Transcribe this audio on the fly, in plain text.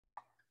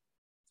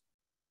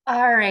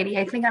Alrighty,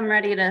 I think I'm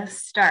ready to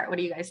start. What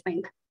do you guys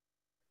think?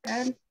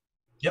 Good?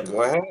 Yep.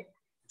 Go ahead.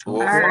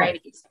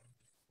 Alrighty.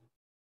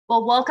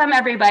 Well, welcome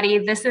everybody.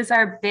 This is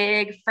our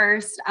big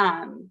first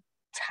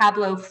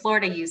Tableau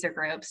Florida user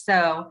group.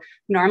 So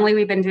normally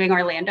we've been doing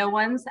Orlando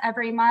ones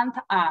every month.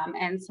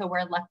 And so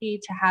we're lucky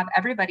to have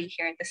everybody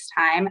here this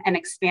time and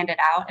expand it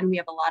out. And we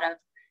have a lot of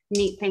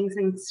neat things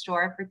in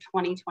store for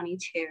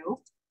 2022.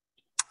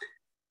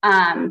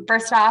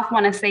 First off,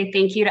 want to say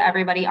thank you to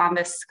everybody on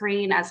this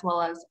screen, as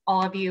well as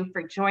all of you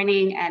for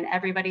joining and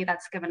everybody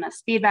that's given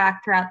us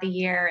feedback throughout the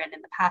year and in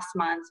the past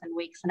months and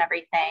weeks and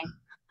everything.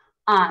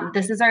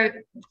 This is our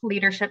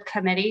leadership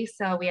committee.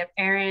 So we have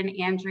Aaron,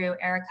 Andrew,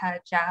 Erica,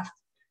 Jeff,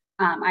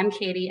 I'm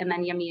Katie, and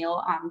then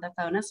Yamil on the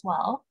phone as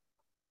well.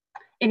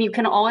 And you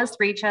can always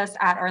reach us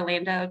at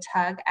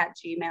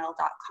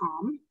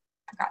orlandotug@gmail.com.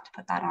 Forgot to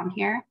put that on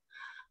here.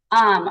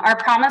 Our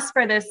promise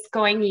for this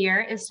going year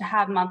is to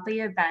have monthly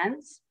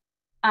events.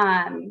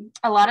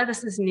 A lot of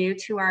this is new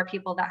to our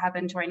people that have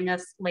been joining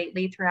us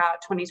lately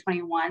throughout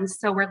 2021.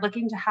 So we're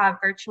looking to have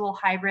virtual,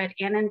 hybrid,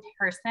 and in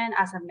person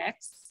as a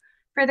mix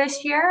for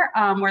this year.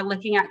 We're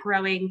looking at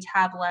growing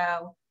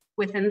Tableau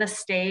within the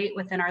state,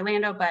 within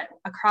Orlando, but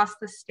across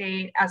the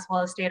state, as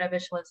well as data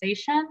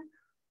visualization.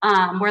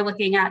 We're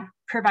looking at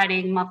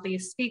providing monthly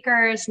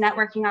speakers,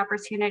 networking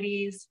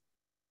opportunities,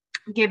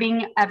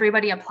 giving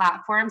everybody a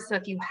platform. So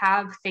if you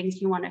have things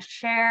you want to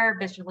share,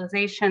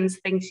 visualizations,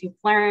 things you've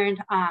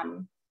learned,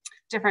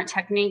 different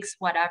techniques,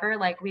 whatever,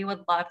 like we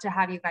would love to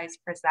have you guys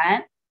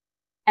present.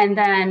 And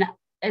then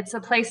it's a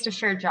place to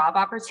share job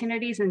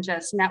opportunities and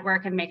just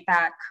network and make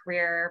that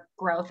career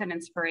growth and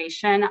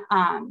inspiration.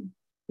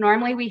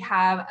 Normally we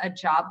have a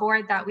job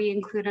board that we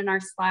include in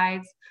our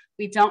slides.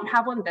 We don't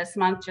have one this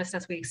month, just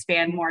as we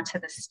expand more to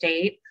the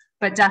state.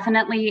 But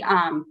definitely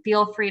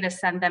feel free to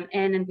send them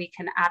in and we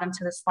can add them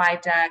to the slide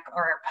deck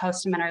or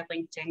post them in our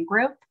LinkedIn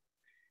group.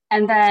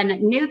 And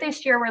then new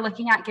this year, we're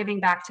looking at giving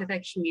back to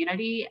the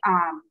community.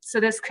 So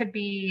this could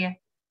be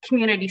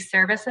community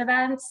service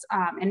events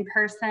in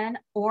person,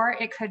 or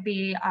it could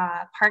be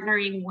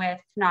partnering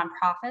with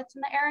nonprofits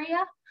in the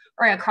area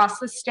or across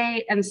the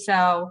state. And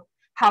so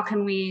how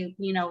can we,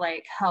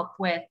 like help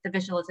with the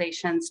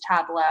visualizations,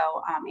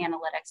 Tableau,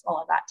 analytics, all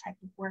of that type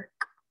of work.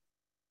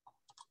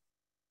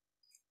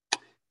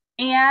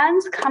 And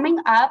coming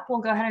up,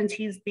 we'll go ahead and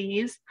tease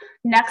these.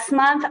 Next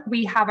month,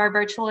 we have our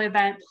virtual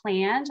event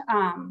planned.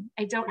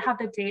 I don't have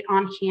the date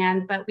on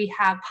hand, but we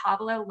have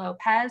Pablo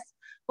Lopez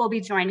will be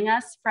joining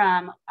us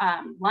from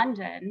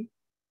London.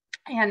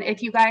 And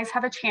if you guys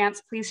have a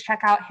chance, please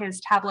check out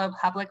his Tableau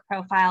public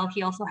profile.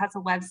 He also has a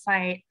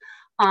website.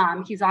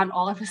 He's on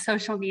all of his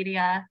social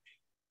media.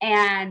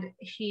 And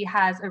he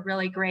has a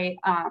really great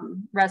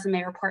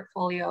resume or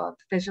portfolio of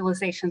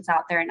visualizations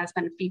out there and has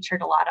been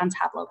featured a lot on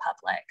Tableau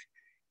Public.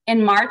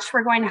 In March,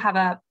 we're going to have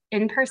an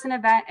in-person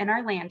event in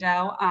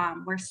Orlando.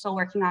 We're still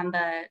working on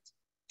the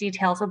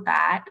details of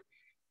that.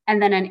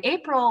 And then in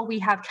April, we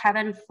have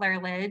Kevin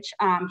Flerledge.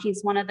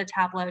 He's one of the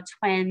Tableau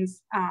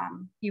twins.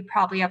 You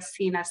probably have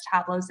seen as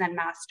Tableau Zen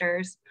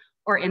Masters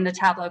or in the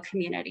Tableau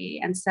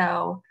community. And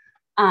so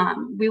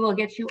we will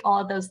get you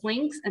all of those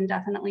links and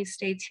definitely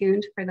stay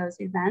tuned for those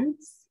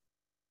events.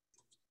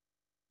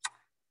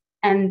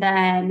 And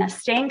then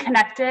staying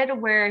connected,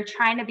 we're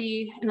trying to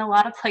be in a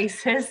lot of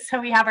places. So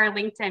we have our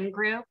LinkedIn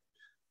group.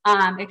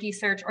 If you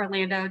search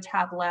Orlando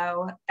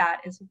Tableau,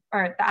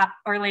 or the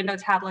Orlando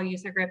Tableau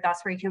user group,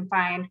 that's where you can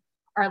find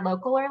our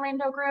local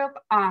Orlando group.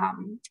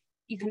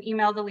 You can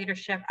email the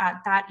leadership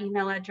at that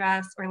email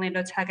address,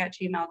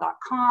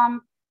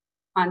 orlandotug@gmail.com.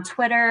 On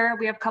Twitter,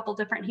 we have a couple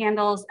different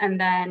handles, and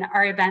then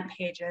our event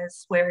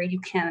pages where you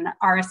can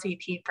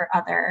RSVP for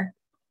other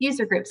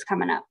user groups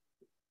coming up.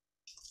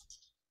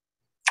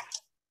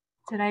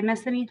 Did I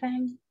miss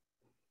anything?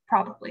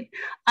 Probably.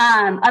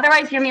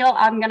 Otherwise, Yamil,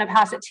 I'm going to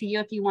pass it to you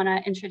if you want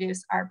to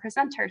introduce our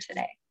presenter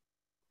today.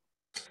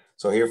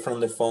 So here from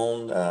the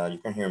phone, you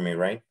can hear me,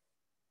 right?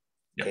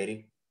 Yep.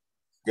 Katie?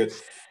 Good.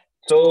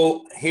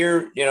 So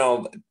here,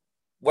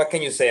 what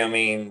can you say? I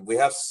mean, we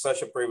have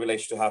such a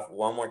privilege to have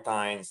one more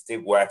time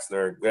Steve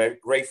Wexler,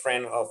 great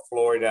friend of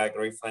Florida,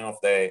 great friend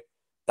of the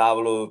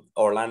Tableau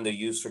Orlando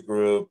user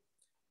group.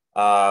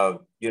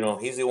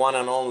 He's the one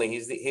and only.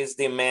 He's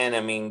the man.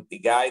 I mean, the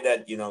guy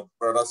that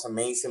brought us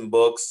amazing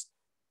books.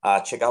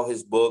 Check out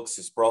his books,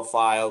 his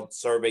profile,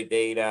 survey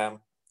data.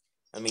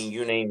 I mean,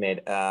 you name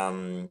it.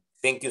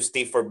 Thank you,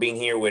 Steve, for being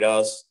here with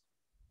us.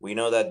 We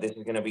know that this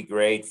is going to be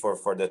great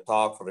for the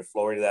talk for the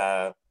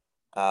Florida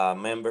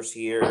members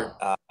here.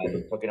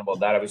 Talking about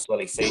data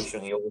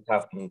visualization. He always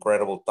have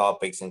incredible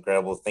topics,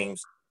 incredible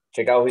themes.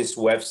 Check out his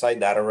website,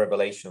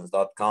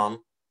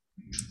 datarevelations.com,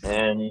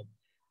 and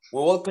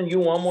we welcome you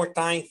one more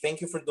time.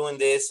 Thank you for doing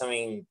this. I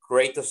mean,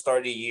 great to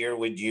start the year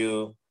with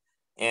you.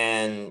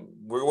 And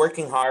we're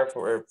working hard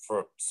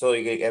so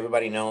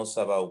everybody knows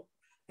about,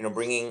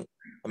 bringing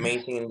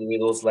amazing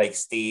individuals like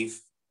Steve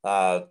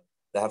that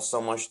have so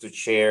much to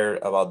share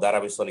about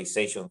data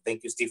visualization.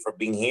 Thank you, Steve, for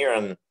being here,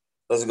 and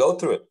let's go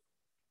through it.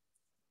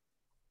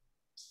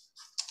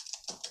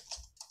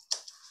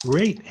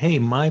 Great. Hey,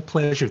 my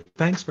pleasure.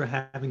 Thanks for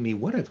having me.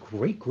 What a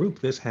great group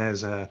this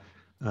has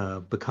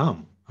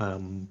become. I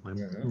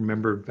Mhm.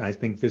 remember, I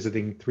think,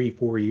 visiting 3,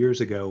 4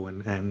 years ago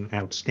and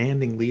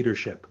outstanding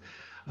leadership.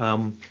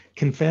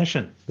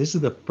 Confession, this is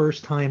the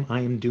first time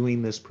I am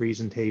doing this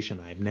presentation.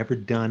 I've never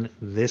done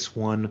this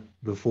one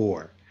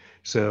before.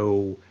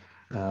 So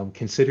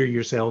consider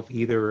yourself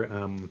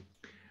either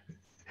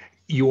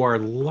you are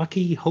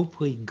lucky,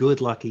 hopefully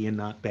good lucky and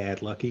not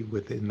bad lucky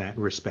within that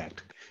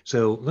respect.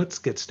 So let's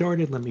get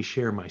started. Let me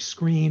share my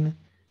screen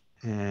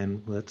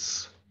and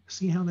let's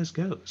see how this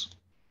goes.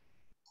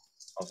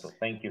 Also,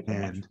 thank you so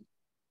much. And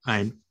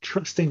I'm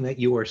trusting that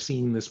you are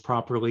seeing this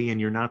properly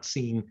and you're not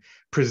seeing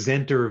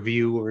presenter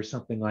view or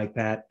something like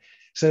that.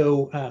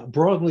 So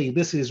broadly,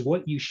 this is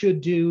what you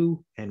should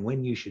do and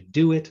when you should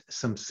do it,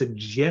 some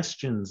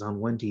suggestions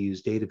on when to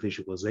use data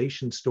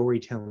visualization,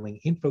 storytelling,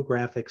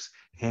 infographics,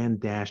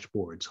 and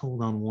dashboards.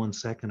 Hold on one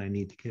second. I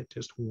need to get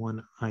just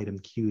one item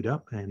queued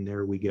up and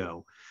there we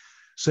go.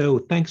 So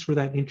thanks for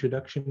that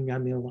introduction,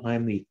 Yamil.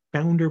 I'm the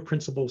founder,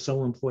 principal,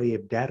 sole employee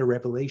of Data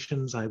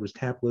Revelations. I was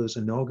Tableau's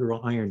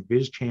inaugural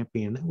IronViz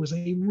champion. That was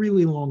a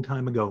really long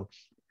time ago.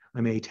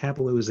 I'm a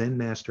Tableau Zen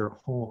Master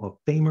Hall of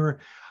Famer.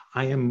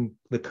 I am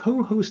the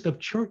co-host of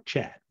Chart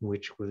Chat,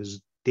 which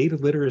was data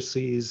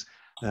literacy's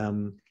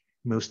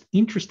most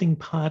interesting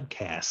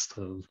podcast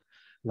of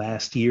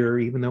last year,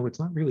 even though it's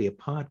not really a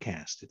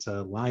podcast, it's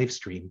a live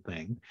stream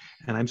thing.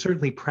 And I'm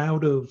certainly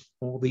proud of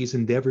all these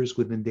endeavors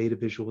within data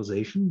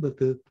visualization, but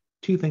the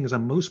two things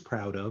I'm most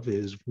proud of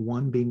is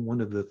one, being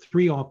one of the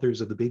 3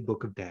 authors of the Big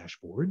Book of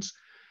Dashboards,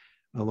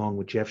 along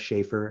with Jeff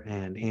Schaefer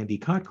and Andy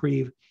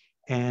Cotgreave,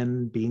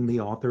 and being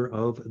the author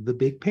of The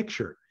Big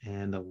Picture.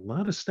 And a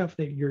lot of stuff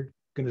that you're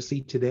going to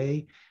see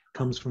today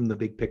comes from The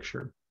Big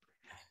Picture.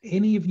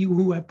 Any of you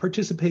who have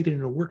participated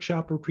in a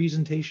workshop or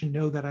presentation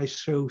know that I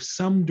show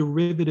some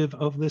derivative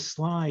of this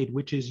slide,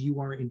 which is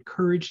you are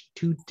encouraged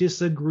to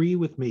disagree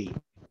with me.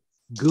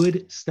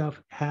 Good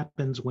stuff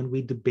happens when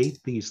we debate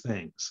these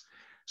things.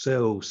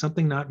 So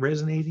something not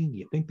resonating,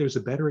 you think there's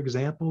a better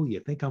example,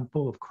 you think I'm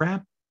full of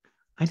crap,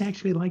 I'd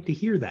actually like to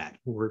hear that,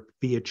 or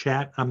via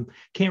chat.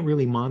 Can't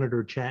really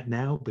monitor chat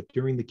now, but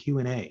during the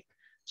Q&A.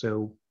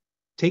 So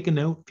take a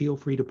note, feel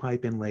free to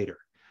pipe in later.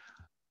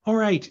 All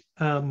right,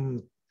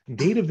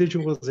 data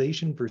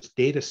visualization versus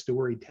data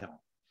storytelling.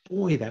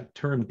 Boy, that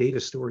term data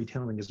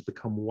storytelling has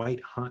become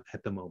white hot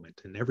at the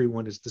moment, and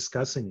everyone is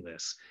discussing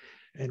this.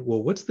 And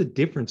well, what's the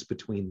difference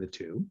between the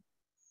two?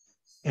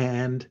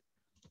 And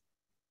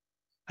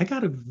I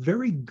got a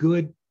very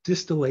good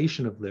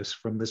distillation of this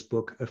from this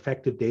book,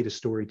 Effective Data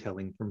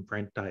Storytelling, from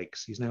Brent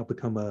Dykes. He's now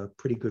become a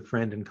pretty good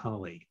friend and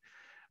colleague.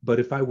 But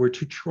if I were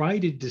to try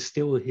to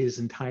distill his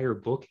entire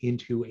book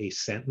into a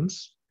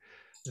sentence,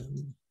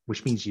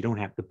 which means you don't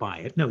have to buy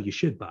it. No, you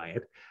should buy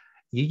it.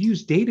 You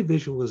use data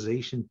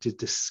visualization to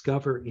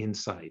discover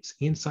insights,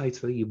 insights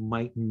that you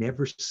might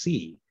never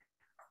see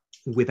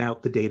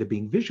without the data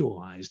being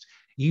visualized.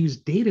 Use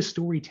data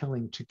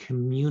storytelling to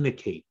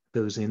communicate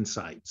those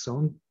insights. So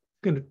I'm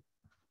going to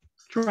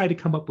try to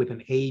come up with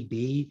an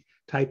A-B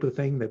type of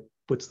thing that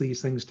puts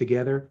these things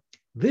together.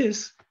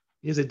 This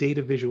is a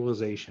data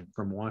visualization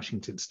from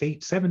Washington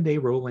State, 7-day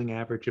rolling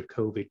average of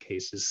COVID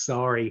cases.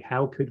 Sorry,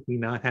 how could we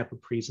not have a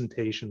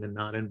presentation and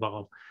not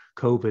involve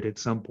COVID at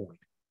some point?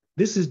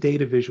 This is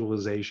data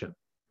visualization.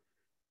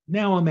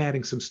 Now I'm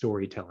adding some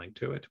storytelling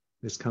to it.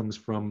 This comes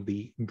from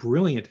the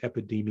brilliant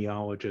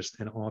epidemiologist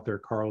and author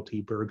Carl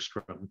T.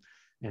 Bergstrom,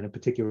 and in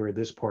particular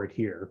this part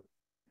here.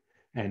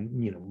 And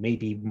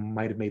maybe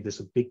might have made this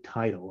a big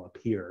title up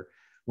here.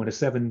 When a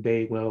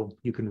 7-day, well,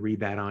 you can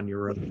read that on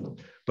your own.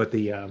 But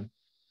the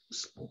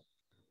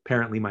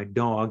apparently my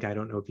dog, I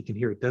don't know if you can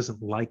hear it,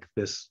 doesn't like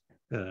this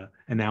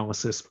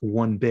analysis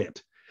one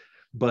bit.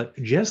 But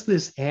just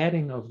this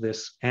adding of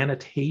this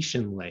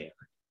annotation layer,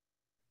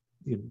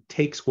 it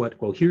takes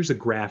what, well, here's a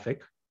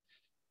graphic,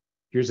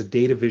 here's a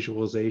data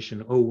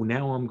visualization. Oh,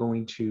 now I'm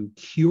going to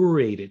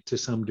curate it to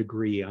some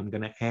degree. I'm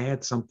going to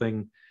add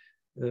something,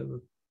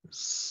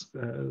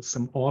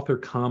 some author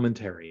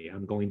commentary.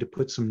 I'm going to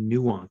put some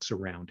nuance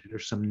around it or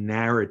some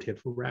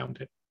narrative around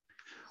it.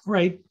 All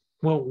right,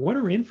 well, what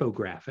are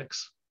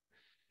infographics?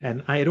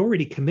 And I had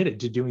already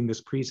committed to doing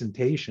this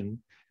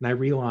presentation, and I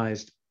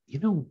realized,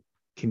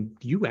 can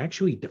you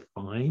actually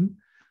define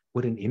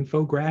what an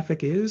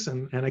infographic is?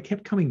 And I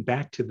kept coming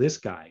back to this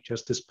guy,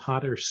 Justice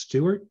Potter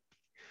Stewart,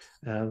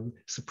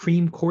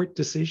 Supreme Court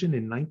decision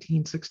in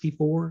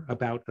 1964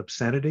 about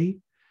obscenity,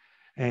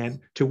 and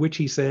to which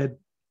he said,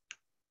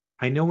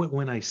 I know it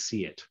when I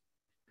see it.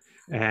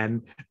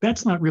 And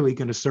that's not really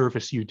going to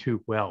service you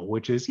too well,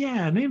 which is,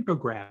 yeah, an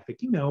infographic,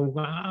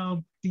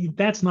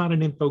 that's not an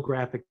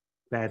infographic,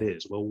 that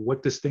is. Well,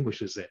 what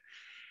distinguishes it?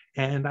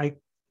 And I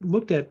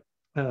looked at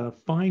a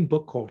fine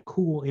book called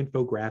Cool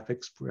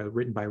Infographics,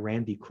 written by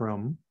Randy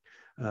Crum.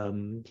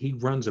 He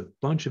runs a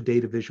bunch of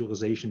data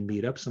visualization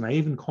meetups, and I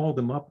even called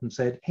him up and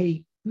said,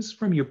 hey, this is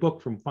from your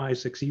book from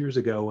 5-6 years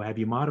ago. Have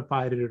you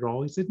modified it at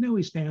all? He said, no,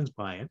 he stands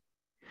by it.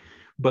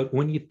 But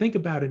when you think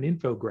about an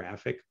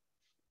infographic,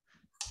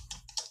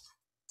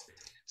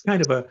 It's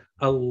kind of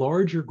a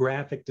larger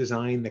graphic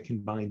design that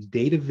combines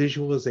data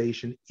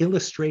visualization,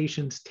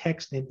 illustrations,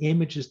 text, and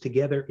images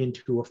together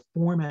into a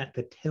format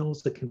that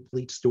tells the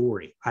complete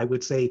story. I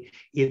would say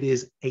it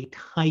is a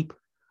type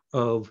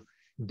of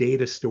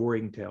data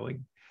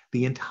storytelling.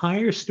 The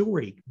entire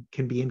story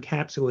can be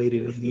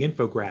encapsulated in the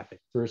infographic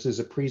versus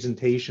a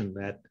presentation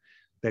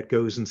that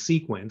goes in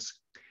sequence.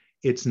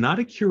 It's not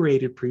a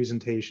curated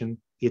presentation,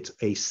 it's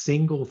a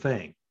single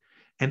thing.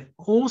 And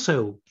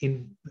also,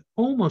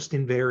 almost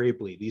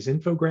invariably, these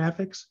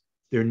infographics,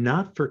 they're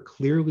not for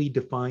clearly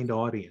defined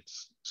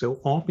audience. So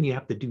often you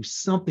have to do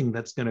something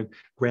that's going to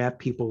grab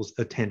people's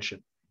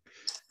attention.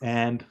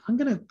 And I'm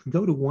going to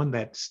go to one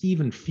that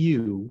Stephen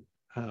Few,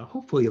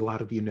 hopefully a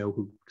lot of you know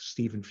who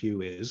Stephen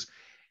Few is.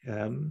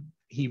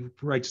 He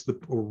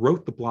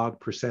wrote the blog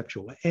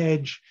Perceptual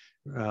Edge,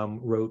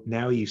 wrote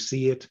Now You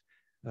See It,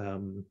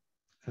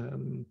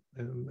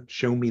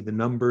 Show Me the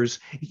Numbers.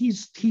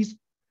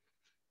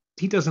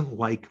 He doesn't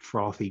like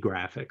frothy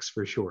graphics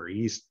for sure.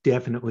 He's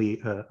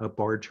definitely a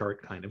bar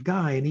chart kind of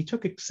guy. And he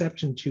took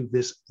exception to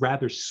this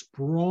rather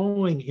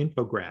sprawling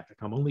infographic.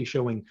 I'm only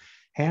showing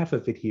half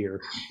of it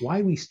here.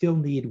 Why we still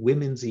need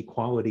Women's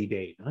Equality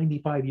Day,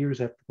 95 years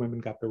after women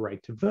got the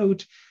right to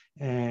vote.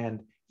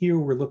 And here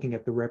we're looking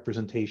at the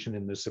representation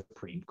in the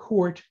Supreme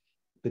Court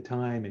at the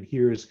time. And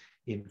here's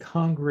in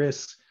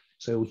Congress.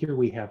 So here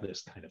we have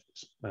this kind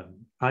of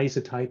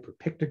isotype or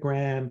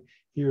pictogram.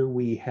 Here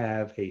we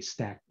have a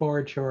stacked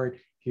bar chart.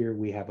 Here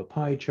we have a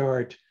pie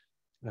chart.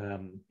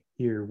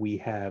 Here we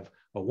have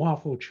a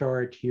waffle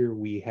chart. Here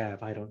we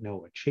have, I don't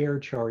know, a chair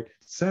chart,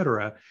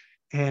 etc.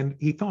 And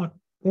he thought,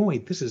 boy,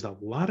 this is a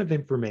lot of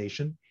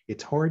information.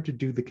 It's hard to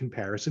do the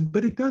comparison,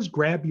 but it does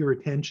grab your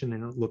attention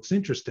and it looks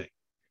interesting.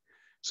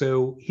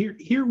 So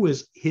here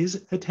was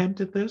his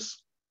attempt at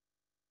this.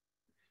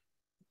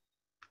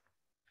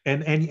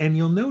 And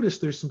you'll notice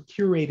there's some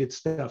curated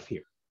stuff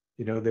here.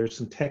 You know, there's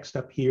some text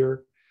up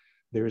here.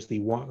 There's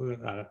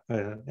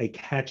a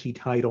catchy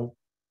title.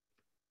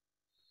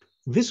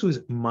 This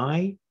was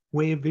my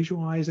way of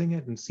visualizing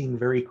it and seeing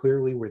very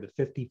clearly where the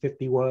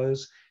 50-50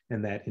 was,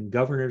 and that in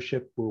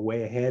governorship we're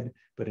way ahead,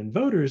 but in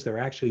voters there are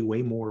actually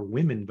way more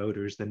women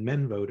voters than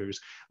men voters.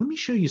 Let me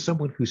show you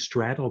someone who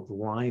straddled the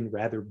line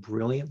rather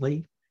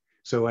brilliantly.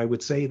 So I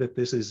would say that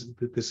this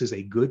is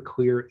a good,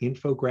 clear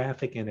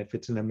infographic, and if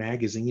it's in a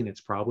magazine,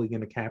 it's probably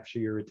going to capture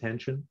your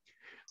attention.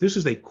 This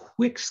is a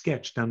quick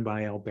sketch done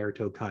by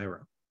Alberto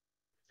Cairo.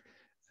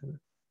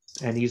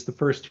 And he's the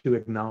first to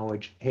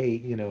acknowledge, hey,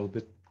 you know,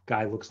 the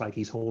guy looks like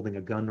he's holding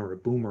a gun or a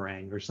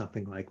boomerang or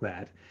something like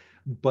that.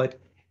 But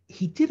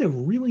he did a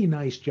really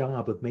nice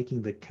job of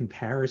making the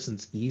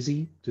comparisons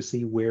easy to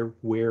see where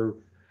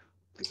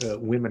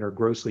women are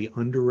grossly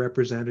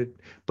underrepresented.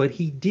 But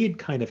he did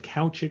kind of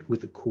couch it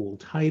with a cool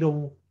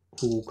title,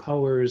 cool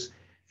colors,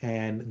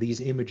 and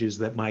these images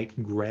that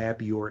might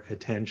grab your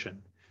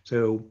attention.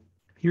 So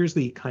here's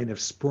the kind of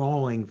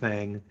sprawling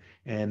thing.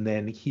 And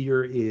then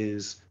here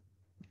is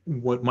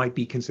what might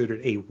be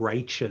considered a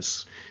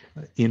righteous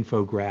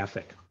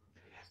infographic.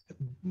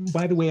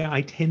 By the way,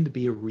 I tend to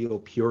be a real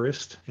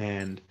purist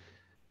and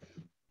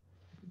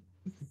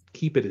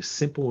keep it as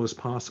simple as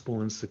possible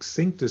and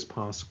succinct as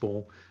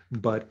possible,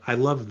 but I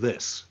love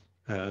this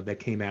that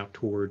came out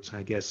towards,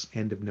 I guess,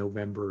 end of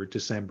November or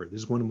December.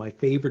 This is one of my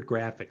favorite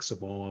graphics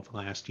of all of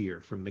last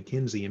year from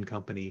McKinsey and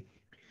Company.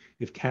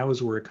 If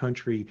cows were a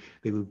country,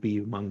 they would be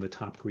among the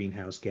top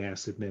greenhouse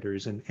gas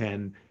emitters,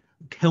 and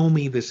tell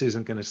me this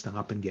isn't going to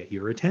stop and get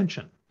your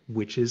attention,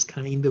 which is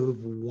kind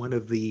of one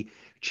of the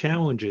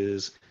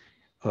challenges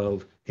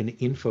of an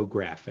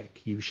infographic.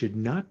 You should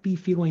not be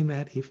feeling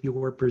that if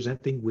you are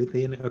presenting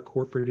within a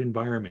corporate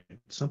environment.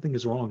 Something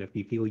is wrong if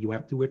you feel you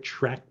have to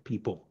attract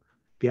people.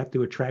 If you have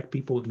to attract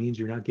people, it means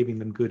you're not giving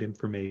them good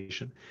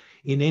information.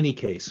 In any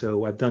case,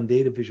 so I've done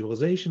data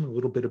visualization, a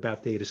little bit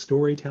about data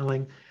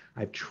storytelling.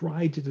 I've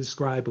tried to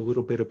describe a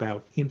little bit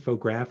about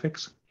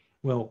infographics.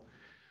 Well,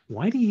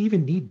 why do you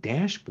even need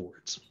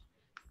dashboards?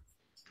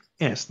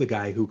 Asked the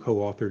guy who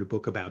co-authored a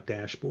book about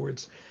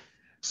dashboards.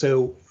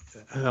 So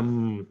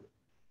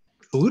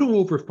a little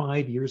over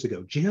 5 years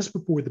ago, just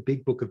before the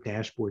big book of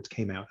dashboards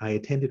came out, I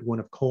attended one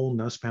of Cole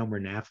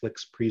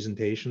Nussbaumer-Knaflich's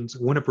presentations,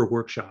 one of her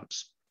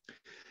workshops.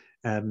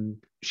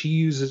 She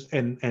uses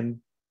and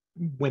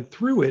went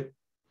through it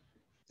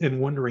and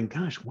wondering,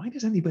 gosh, why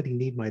does anybody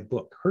need my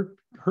book?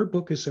 Her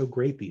book is so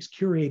great. These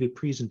curated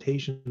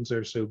presentations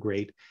are so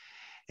great.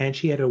 And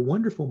she had a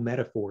wonderful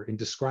metaphor in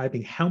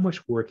describing how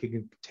much work it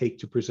can take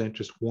to present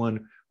just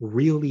one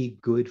really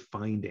good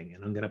finding.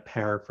 And I'm going to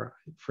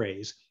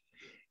paraphrase.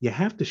 You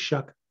have to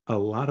shuck a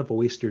lot of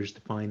oysters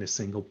to find a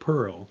single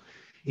pearl.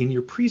 In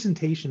your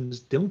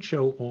presentations, don't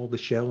show all the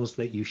shells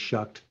that you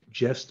shucked,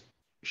 just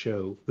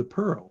show the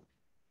pearl.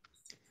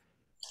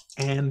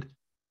 And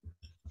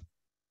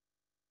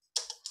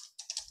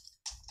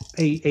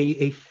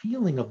a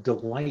feeling of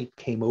delight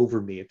came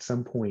over me at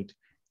some point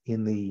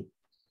in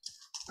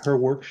her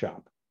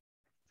workshop.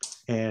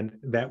 And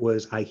that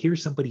was, I hear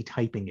somebody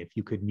typing. If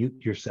you could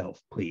mute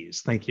yourself,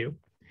 please. Thank you.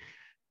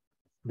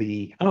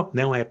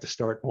 now I have to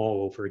start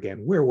all over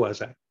again. Where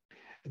was I?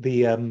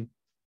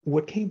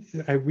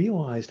 I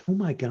realized, oh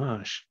my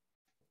gosh,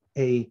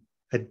 a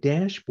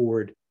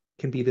dashboard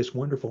can be this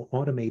wonderful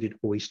automated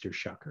oyster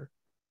shucker.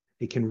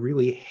 It can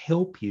really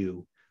help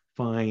you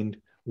find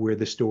where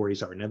the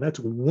stories are. Now that's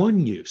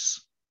one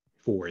use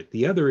for it.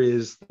 The other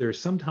is there's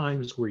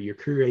sometimes where your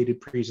curated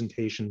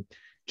presentation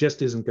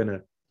just isn't going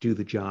to do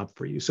the job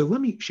for you. So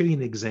let me show you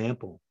an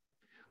example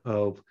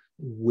of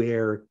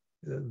where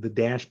the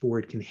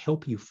dashboard can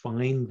help you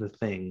find the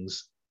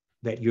things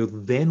that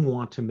you'll then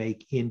want to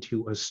make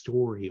into a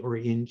story or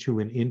into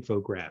an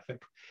infographic.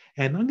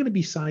 And I'm going to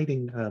be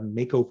citing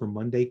Makeover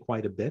Monday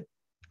quite a bit.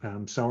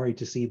 I'm sorry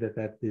to see that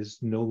that is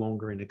no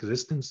longer in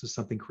existence. It's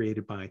something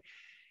created by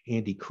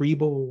Andy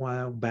Kriebel a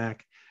while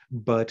back,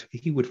 but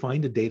he would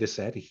find a data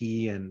set,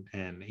 he and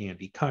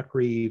Andy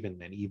Cockreeve and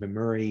then Eva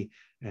Murray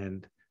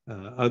and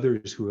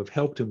others who have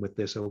helped him with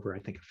this over, I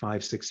think, a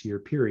 5-6 year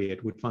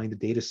period, would find a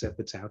data set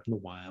that's out in the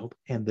wild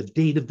and the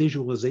data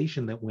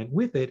visualization that went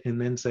with it, and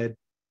then said,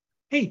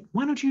 hey,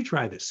 why don't you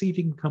try this? See if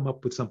you can come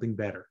up with something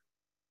better.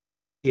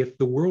 If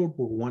the world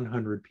were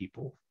 100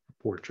 people,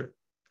 a portrait,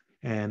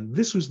 and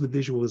this was the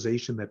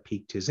visualization that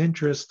piqued his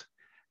interest,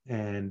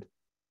 and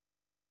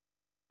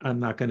I'm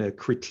not going to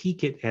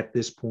critique it at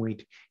this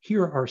point.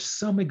 Here are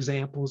some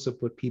examples of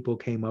what people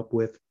came up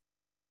with.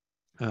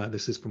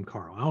 This is from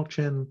Carl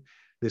Alchin.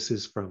 This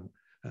is from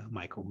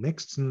Michael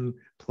Mixon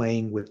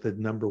playing with the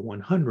number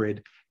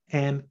 100.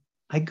 And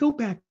I go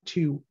back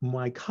to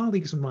my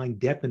colleagues and my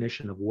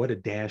definition of what a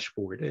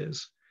dashboard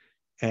is.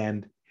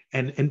 And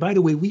by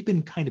the way, we've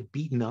been kind of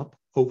beaten up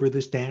over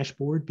this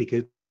dashboard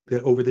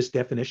over this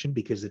definition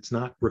because it's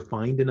not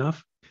refined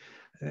enough,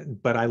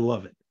 but I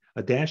love it.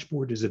 A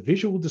dashboard is a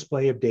visual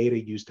display of data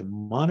used to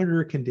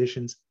monitor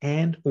conditions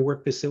and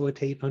or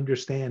facilitate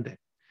understanding.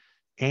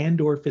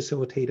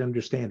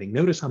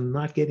 Notice I'm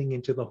not getting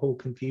into the whole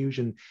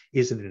confusion.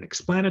 Is it an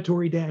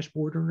explanatory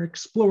dashboard or an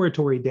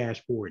exploratory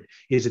dashboard?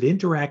 Is it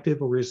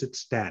interactive or is it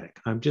static?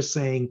 I'm just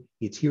saying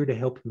it's here to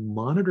help you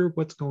monitor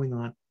what's going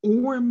on,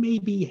 or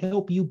maybe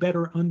help you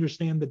better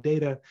understand the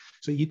data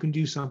so you can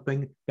do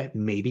something that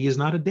maybe is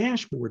not a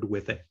dashboard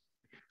with it.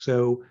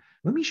 So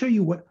let me show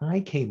you what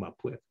I came up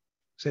with.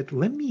 Said,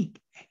 let me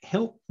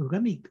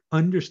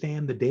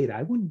understand the data.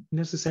 I wouldn't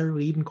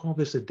necessarily even call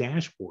this a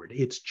dashboard.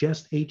 It's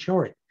just a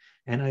chart.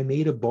 And I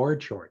made a bar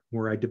chart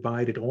where I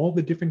divided all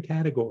the different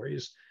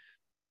categories.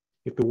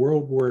 If the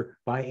world were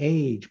by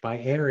age, by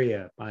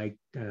area, by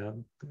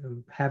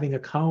having a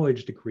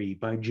college degree,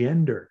 by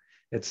gender,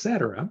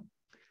 etc.,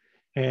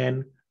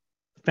 and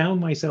found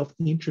myself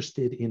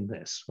interested in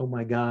this. Oh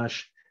my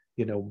gosh,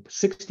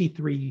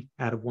 63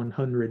 out of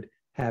 100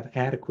 have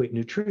adequate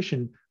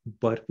nutrition,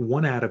 but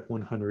 1 out of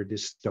 100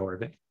 is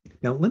starving.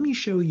 Now, let me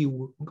show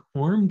you,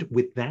 armed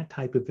with that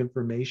type of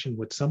information,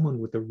 what someone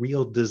with a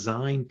real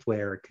design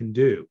flair can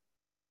do.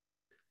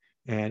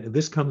 And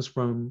this comes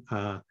from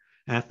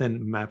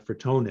Athan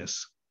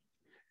Mafrotonis,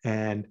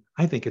 and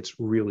I think it's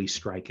really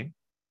striking.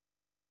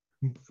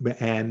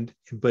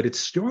 But it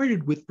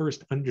started with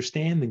first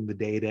understanding the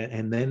data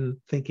and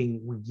then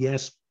thinking, well,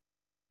 yes,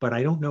 but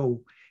I don't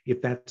know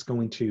if that's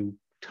going to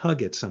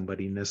tug at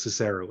somebody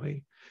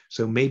necessarily.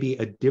 So maybe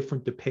a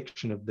different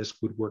depiction of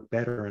this would work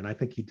better. And I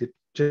think he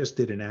just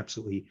did an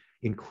absolutely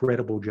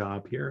incredible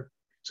job here.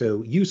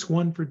 So use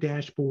 1 for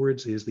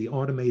dashboards is the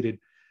automated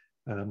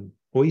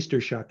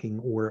oyster shucking,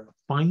 or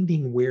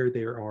finding where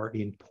there are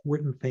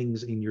important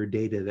things in your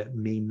data that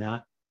may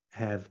not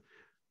have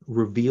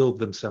revealed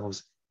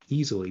themselves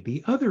easily.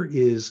 The other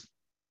is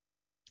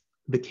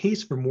the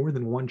case for more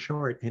than one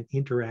chart and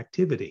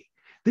interactivity.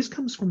 This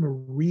comes from a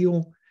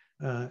real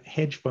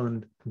hedge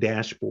fund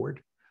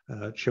dashboard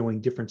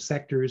showing different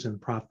sectors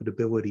and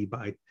profitability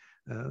by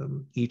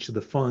each of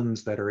the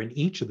funds that are in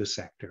each of the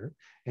sector.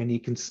 And you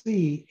can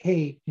see,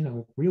 hey,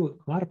 a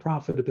lot of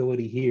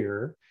profitability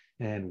here,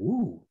 and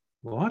woo,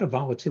 a lot of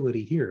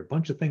volatility here, a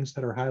bunch of things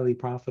that are highly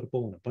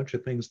profitable and a bunch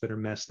of things that are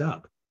messed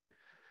up.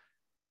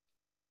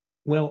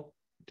 Well,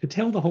 to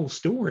tell the whole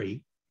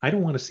story, I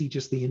don't want to see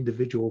just the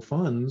individual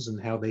funds and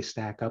how they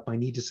stack up. I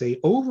need to say,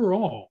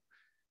 overall,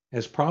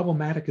 as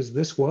problematic as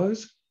this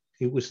was,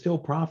 it was still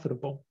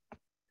profitable.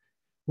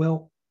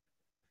 Well,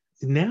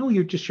 now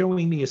you're just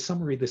showing me a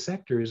summary of the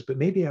sectors, but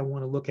maybe I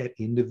want to look at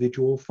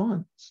individual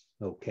funds.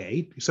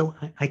 Okay, so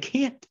I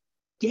can't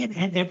get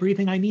at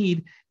everything I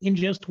need in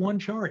just one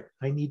chart.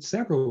 I need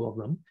several of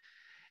them.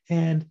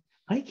 And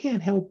I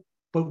can't help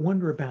but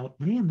wonder about,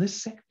 man,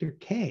 this sector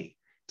K,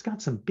 it's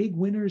got some big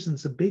winners and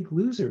some big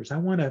losers. I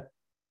want to,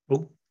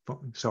 oh,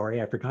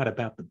 sorry, I forgot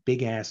about the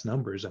big ass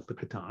numbers up at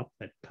the top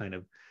that kind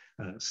of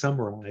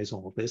summarize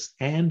all of this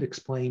and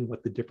explain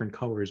what the different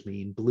colors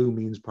mean. Blue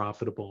means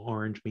profitable,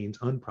 orange means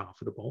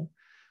unprofitable.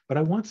 But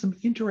I want some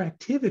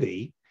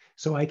interactivity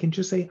so I can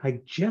just say,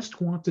 I just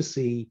want to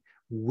see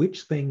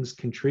which things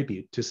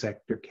contribute to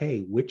sector K,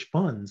 which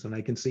funds, and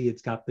I can see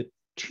it's got the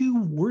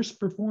 2 worst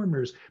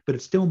performers, but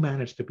it still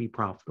managed to be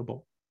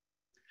profitable.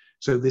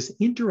 So this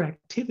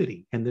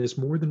interactivity and there's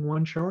more than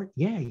one chart,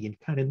 yeah, you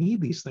kind of need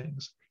these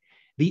things.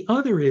 The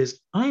other is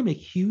I'm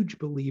a huge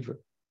believer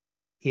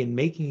in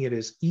making it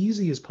as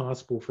easy as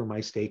possible for my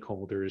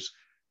stakeholders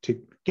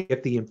to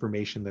get the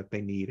information that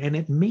they need. And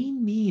it may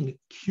mean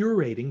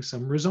curating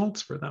some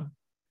results for them.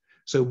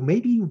 So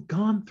maybe you've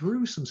gone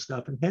through some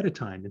stuff ahead of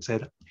time and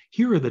said,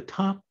 here are the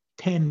top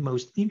 10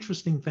 most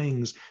interesting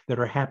things that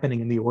are happening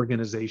in the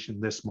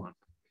organization this month.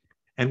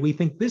 And we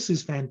think this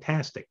is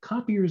fantastic.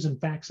 Copiers and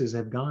faxes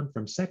have gone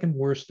from second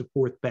worst to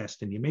fourth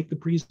best. And you make the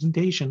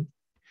presentation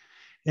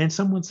and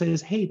someone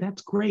says, hey,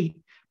 that's great,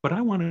 but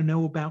I want to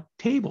know about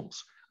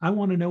tables. I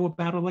want to know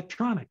about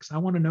electronics. I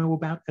want to know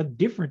about a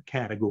different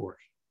category.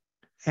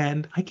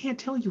 And I can't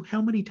tell you how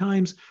many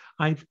times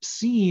I've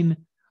seen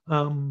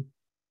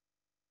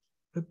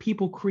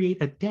people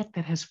create a deck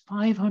that has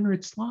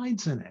 500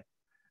 slides in it,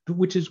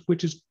 which is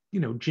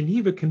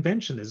Geneva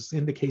Convention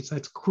indicates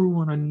that's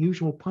cruel and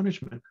unusual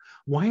punishment.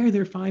 Why are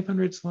there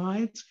 500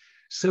 slides?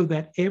 So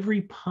that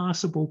every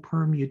possible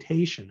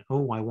permutation,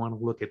 oh, I want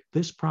to look at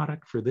this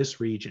product for this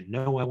region.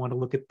 No, I want to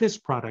look at this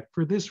product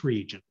for this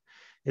region,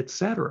 et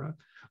cetera,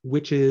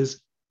 which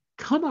is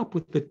come up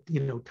with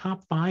the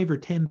top 5 or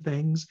 10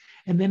 things.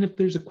 And then if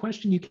there's a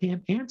question you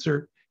can't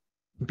answer,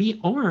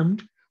 be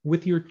armed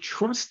with your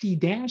trusty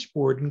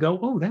dashboard and go,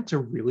 oh, that's a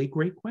really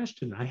great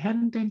question. I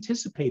hadn't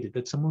anticipated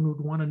that someone would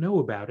want to know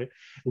about it.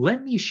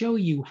 Let me show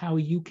you how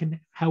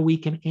we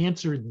can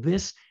answer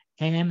this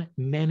and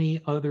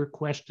many other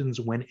questions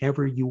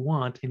whenever you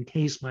want, in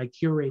case my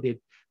curated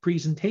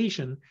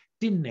presentation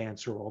didn't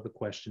answer all the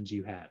questions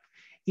you have.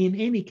 In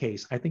any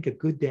case, I think a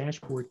good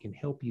dashboard can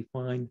help you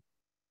find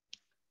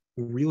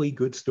really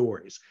good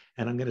stories.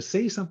 And I'm going to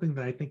say something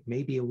that I think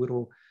may be a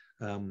little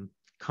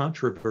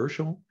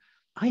controversial.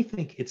 I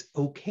think it's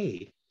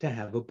okay to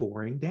have a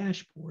boring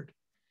dashboard.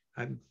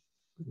 I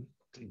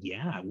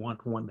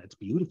want one that's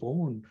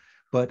beautiful,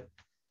 but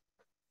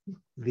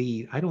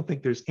I don't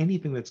think there's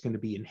anything that's going to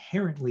be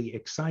inherently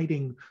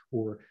exciting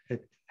or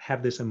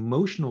have this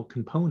emotional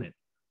component.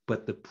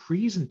 But the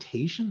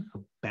presentation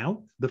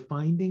about the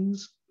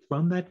findings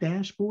from that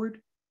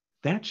dashboard,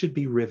 that should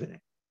be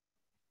riveting.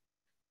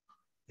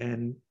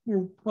 And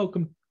we're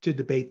welcome to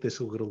debate this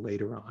a little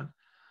later on.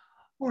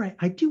 All right,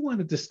 I do want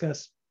to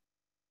discuss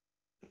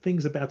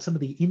things about some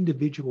of the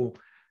individual,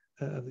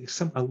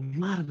 a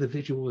lot of the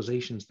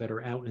visualizations that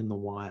are out in the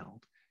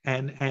wild.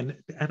 And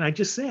I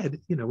just said,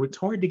 it's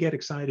hard to get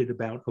excited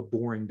about a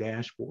boring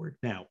dashboard.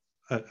 Now,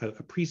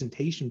 a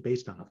presentation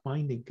based on a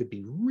finding could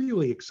be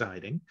really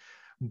exciting,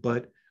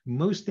 but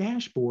most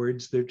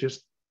dashboards, they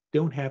just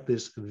don't have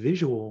this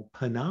visual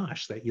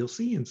panache that you'll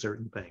see in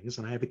certain things.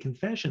 And I have a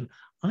confession,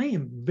 I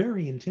am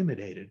very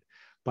intimidated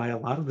by a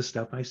lot of the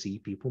stuff I see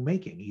people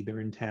making, either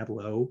in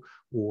Tableau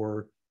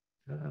or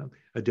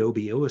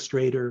Adobe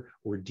Illustrator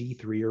or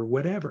D3 or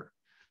whatever.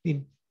 I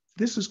mean,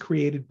 this was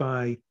created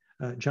by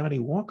Johnny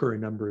Walker a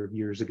number of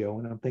years ago,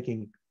 and I'm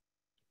thinking,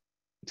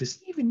 does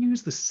he even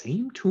use the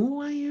same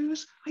tool I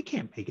use? I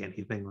can't make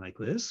anything like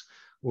this.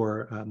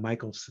 Or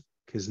Michael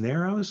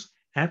Cisneros,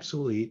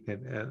 absolutely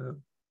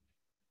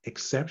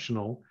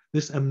exceptional.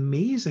 This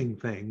amazing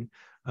thing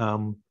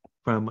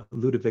from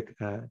Ludovic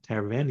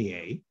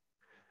Tavernier.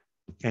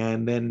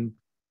 And then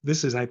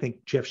this is, I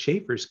think, Jeff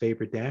Schaefer's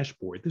favorite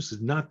dashboard. This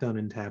is not done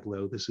in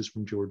Tableau. This is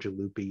from Georgia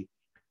Lupi,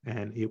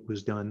 and it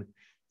was done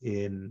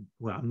in,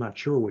 well, I'm not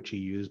sure what you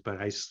use, but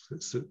I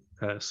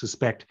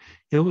suspect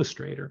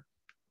Illustrator.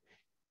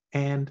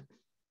 And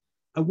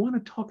I want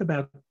to talk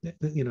about,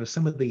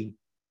 some of the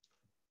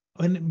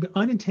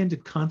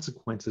unintended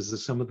consequences of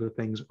some of the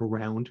things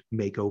around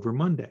Makeover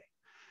Monday.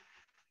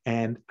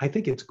 And I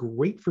think it's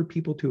great for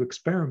people to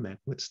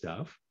experiment with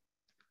stuff.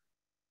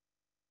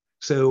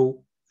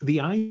 So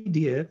the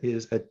idea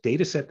is a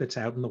data set that's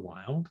out in the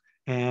wild,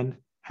 and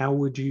how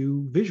would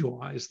you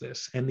visualize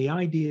this? And the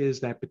idea is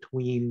that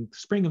between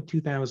spring of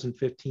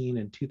 2015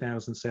 and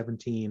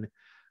 2017,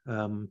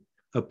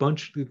 a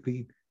bunch of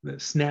the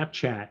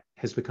Snapchat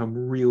has become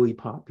really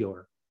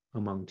popular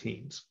among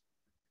teens.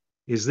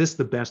 Is this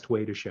the best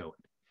way to show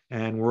it?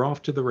 And we're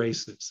off to the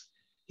races.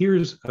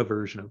 Here's a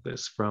version of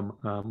this from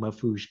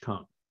Mafouj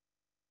Khan.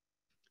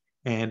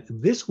 And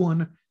this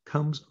one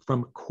comes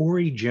from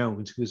Corey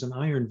Jones, who's an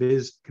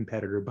IronViz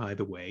competitor, by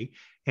the way.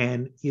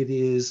 And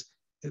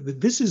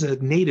this is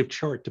a native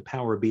chart to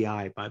Power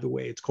BI, by the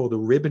way. It's called a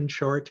ribbon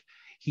chart.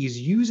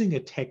 He's using a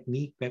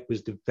technique that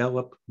was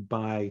developed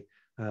by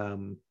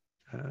Radi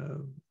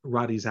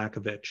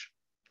Zakovich.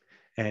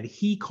 And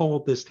he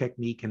called this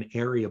technique an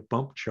area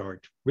bump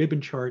chart,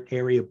 ribbon chart,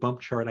 area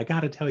bump chart. I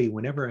got to tell you,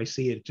 whenever I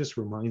see it, it just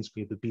reminds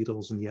me of the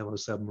Beatles and Yellow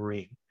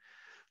Submarine.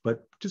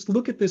 But just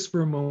look at this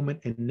for a moment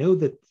and know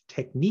that the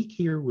technique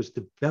here was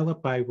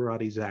developed by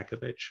Radi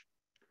Zakovich.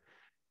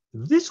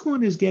 This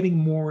one is getting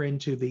more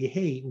into the,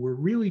 hey, we're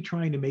really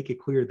trying to make it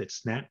clear that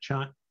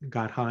Snapchat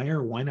got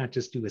higher. Why not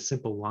just do a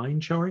simple line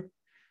chart?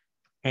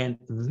 And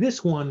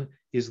this one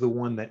is the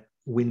one that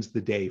wins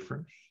the day for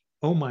me.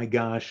 Oh my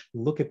gosh,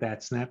 look at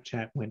that.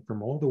 Snapchat went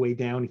from all the way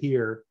down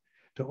here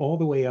to all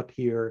the way up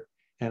here.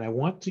 And I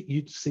want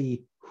you to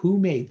see who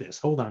made this.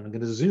 Hold on, I'm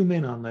going to zoom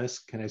in on this.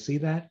 Can I see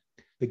that?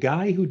 The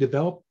guy who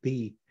developed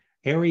the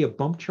area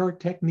bump chart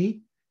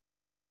technique.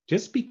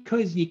 Just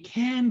because you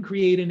can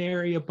create an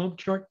area bump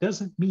chart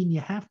doesn't mean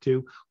you have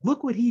to.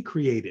 Look what he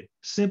created.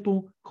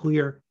 Simple,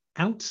 clear,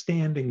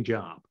 outstanding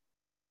job.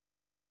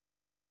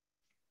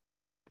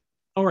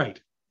 All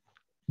right,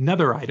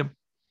 another item.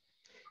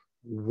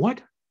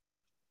 What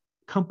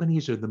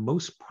companies are the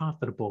most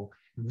profitable?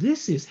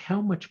 This is how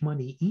much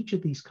money each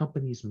of these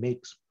companies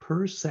makes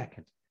per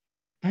second.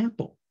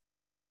 Apple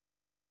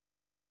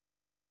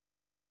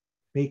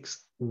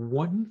makes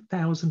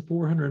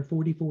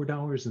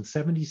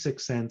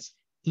 $1,444.76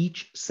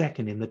 each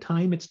second. In the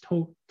time it's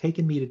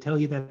taken me to tell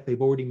you that,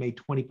 they've already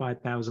made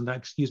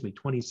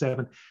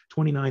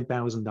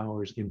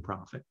 $29,000 in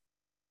profit.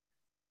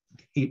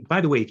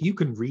 By the way, if you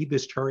can read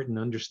this chart and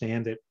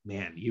understand it,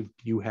 man,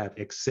 you have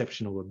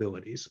exceptional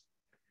abilities.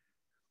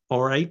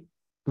 All right,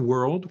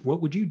 world,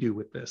 what would you do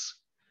with this?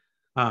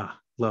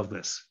 Love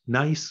this.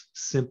 Nice,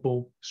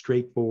 simple,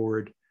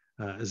 straightforward,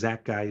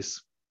 Zach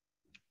Geis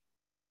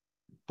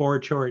bar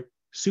chart,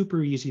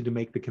 super easy to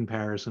make the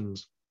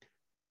comparisons,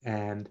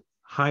 and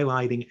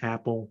highlighting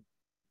Apple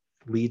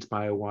leads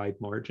by a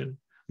wide margin.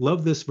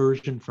 Love this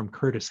version from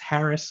Curtis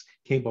Harris,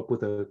 came up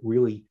with a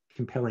really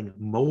compelling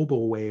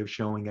mobile way of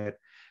showing it.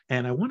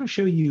 And I want to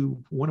show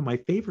you one of my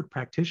favorite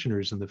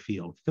practitioners in the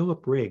field,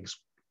 Philip Riggs.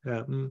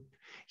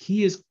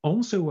 He is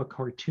also a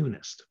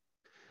cartoonist.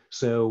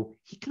 So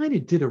he kind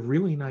of did a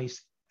really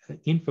nice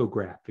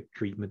infographic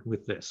treatment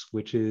with this,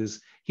 which is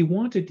he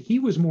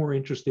was more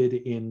interested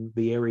in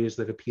the areas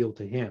that appeal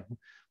to him,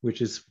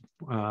 which is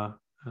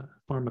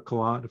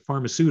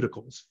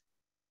pharmaceuticals.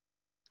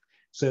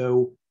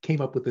 So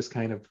came up with this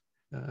kind of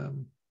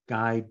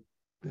guide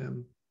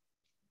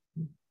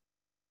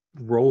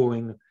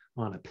rolling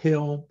on a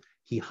pill.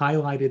 He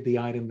highlighted the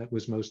item that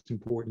was most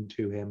important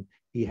to him.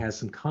 He has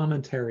some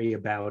commentary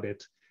about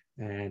it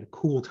and a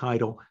cool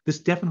title. This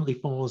definitely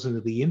falls into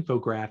the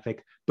infographic,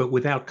 but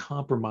without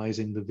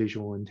compromising the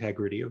visual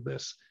integrity of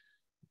this.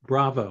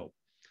 Bravo.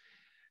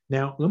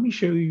 Now, let me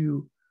show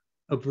you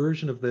a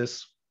version of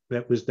this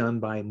that was done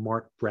by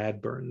Mark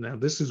Bradburn. Now,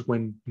 this is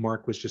when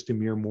Mark was just a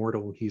mere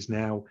mortal. He's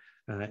now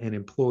an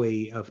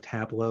employee of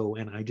Tableau,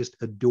 and I just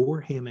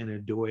adore him and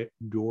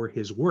adore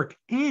his work.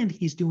 And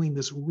he's doing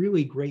this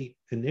really great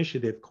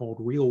initiative called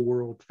Real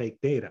World Fake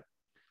Data.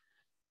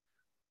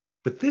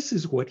 But this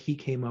is what he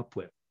came up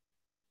with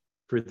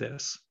for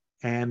this.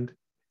 And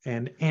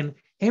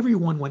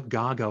everyone went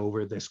gaga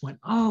over this, went,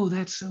 oh,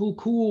 that's so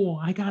cool.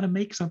 I got to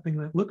make something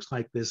that looks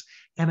like this.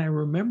 And I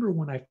remember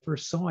when I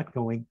first saw it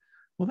going,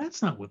 well,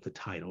 that's not what the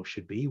title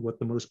should be, what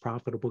the most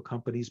profitable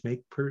companies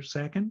make per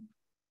second.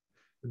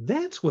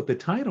 That's what the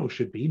title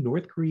should be,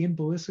 North Korean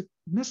ballistic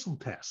missile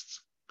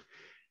tests.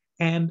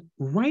 And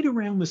right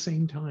around the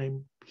same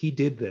time he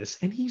did this,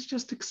 and he's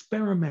just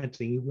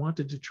experimenting. He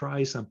wanted to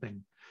try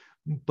something,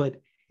 but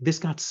this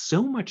got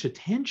so much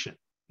attention,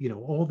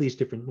 all these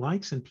different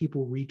likes and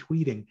people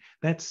retweeting.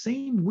 That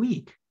same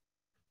week,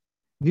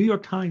 New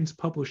York Times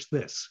published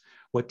this,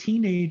 what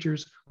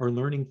teenagers are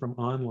learning from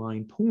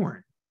online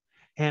porn.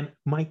 And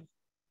my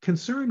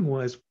concern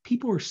was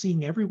people are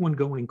seeing everyone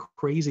going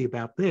crazy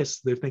about this.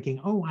 They're thinking,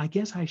 oh, I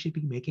guess I should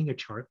be making a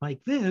chart like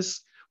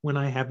this when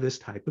I have this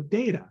type of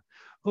data.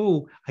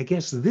 Oh, I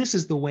guess this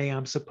is the way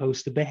I'm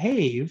supposed to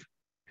behave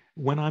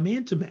when I'm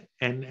intimate.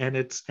 And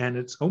it's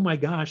oh my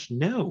gosh,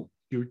 no,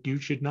 you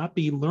should not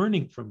be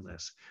learning from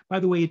this.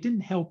 By the way, it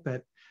didn't help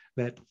that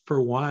for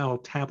a while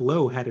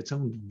Tableau had its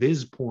own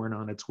viz porn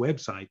on its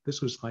website.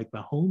 This was like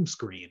the home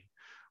screen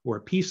or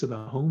a piece of the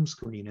home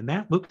screen. And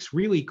that looks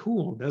really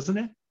cool, doesn't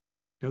it?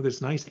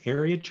 This nice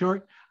area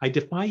chart. I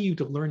defy you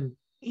to learn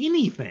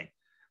anything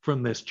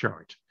from this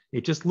chart.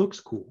 It just looks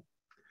cool.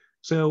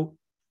 So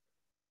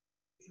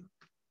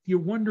you're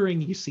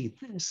wondering, you see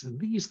this and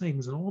these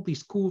things and all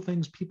these cool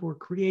things people are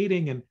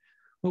creating. And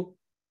well,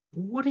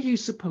 what are you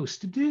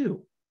supposed to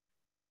do?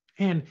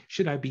 And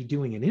should I be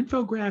doing an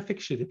infographic?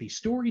 Should it be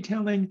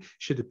storytelling?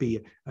 Should it be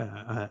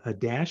a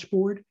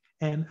dashboard?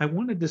 And I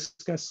want to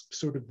discuss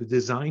sort of the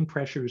design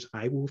pressures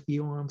I will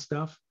feel on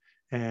stuff.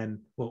 And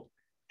well,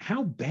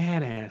 how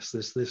badass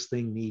does this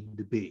thing need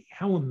to be?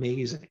 How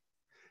amazing.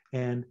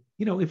 And,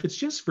 if it's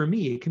just for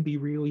me, it can be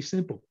really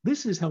simple.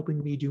 This is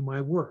helping me do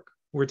my work,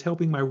 or it's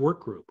helping my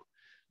work group.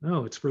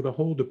 No, it's for the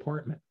whole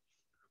department.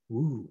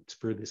 Ooh, it's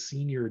for the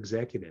senior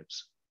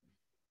executives.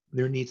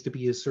 There needs to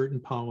be a certain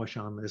polish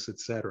on this,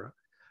 etc.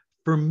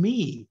 For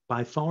me,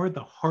 by far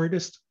the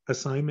hardest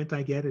assignment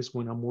I get is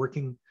when I'm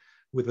working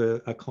with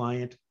a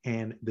client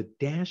and the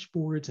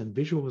dashboards and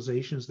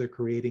visualizations they're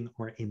creating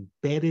are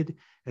embedded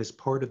as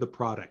part of the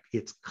product.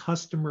 It's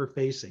customer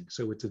facing,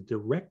 so it's a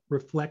direct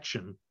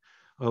reflection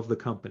of the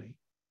company.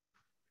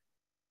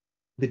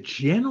 The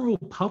general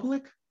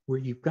public, where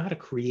you've got to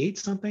create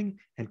something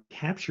and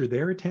capture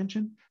their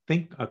attention,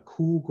 think a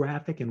cool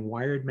graphic in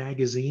Wired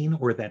magazine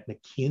or that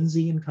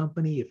McKinsey and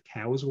Company, if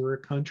cows were a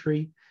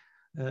country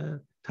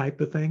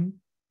type of thing.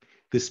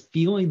 This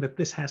feeling that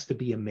this has to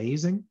be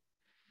amazing.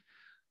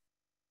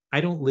 I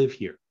don't live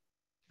here.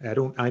 I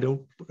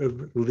don't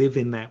live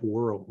in that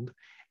world.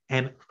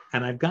 And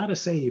And I've got to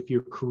say, if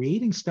you're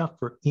creating stuff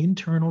for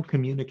internal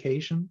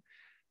communication,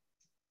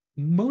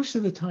 most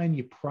of the time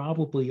you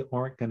probably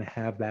aren't going to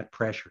have that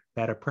pressure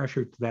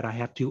that I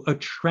have to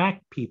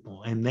attract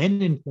people and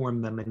then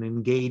inform them and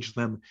engage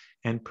them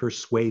and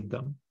persuade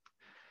them.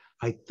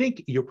 I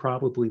think you're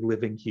probably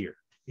living here.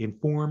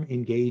 Inform,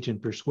 engage,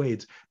 and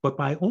persuades. But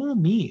by all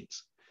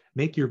means,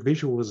 make your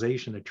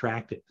visualization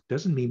attractive.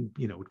 Doesn't mean,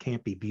 it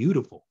can't be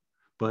beautiful,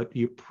 but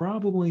you're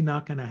probably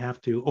not going to have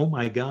to, oh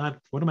my God,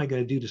 what am I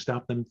going to do to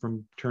stop them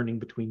from turning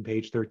between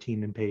page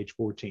 13 and page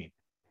 14?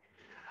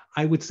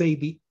 I would say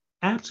the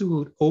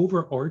absolute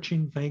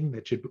overarching thing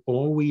that should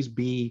always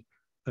be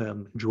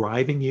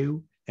driving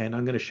you, and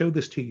I'm going to show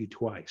this to you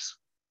twice,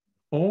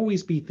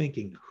 always be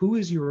thinking, who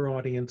is your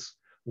audience?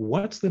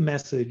 What's the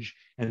message?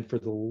 And for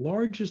the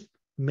largest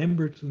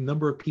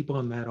number of people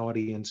in that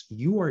audience,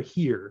 you are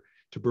here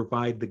to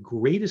provide the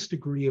greatest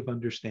degree of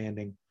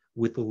understanding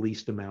with the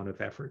least amount of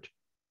effort.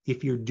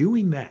 If you're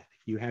doing that,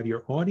 you have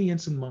your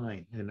audience in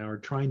mind and are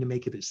trying to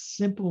make it as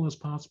simple as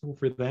possible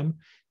for them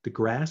to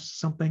grasp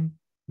something,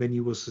 then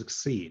you will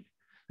succeed.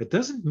 That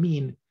doesn't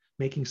mean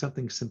making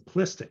something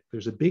simplistic.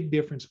 There's a big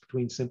difference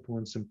between simple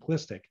and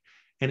simplistic.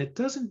 And it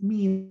doesn't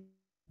mean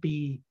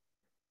be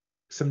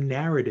some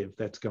narrative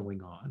that's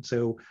going on.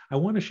 So I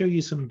want to show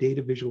you some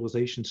data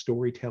visualization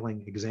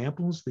storytelling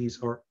examples.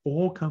 These are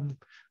all come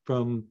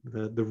from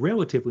the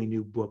relatively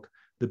new book,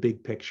 The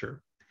Big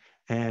Picture.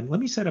 And let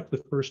me set up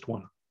the first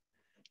one.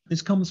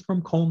 This comes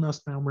from Cole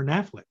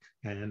Nussbaumer-Knaflic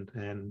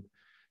and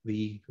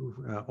the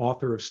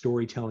author of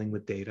Storytelling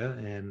with Data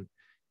and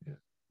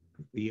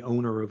the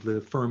owner of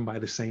the firm by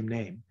the same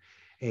name.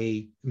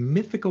 A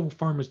mythical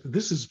pharmacist,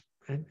 this is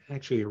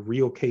actually a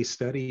real case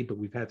study, but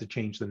we've had to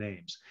change the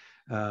names.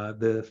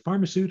 The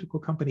pharmaceutical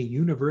company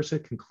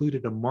Universa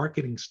concluded a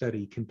marketing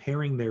study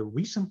comparing their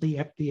recently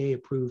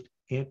FDA-approved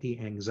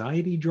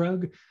anti-anxiety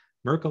drug,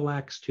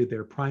 Mercalax, to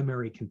their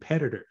primary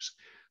competitors.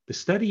 The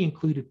study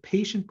included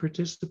patient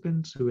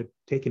participants who had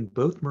taken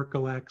both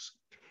Mercalax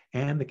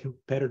and the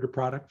competitor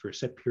product for a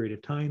set period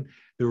of time.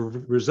 The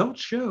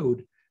results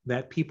showed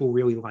that people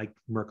really liked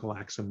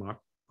Mercalax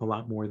a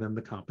lot more than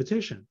the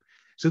competition.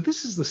 So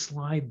this is the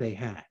slide they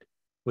had,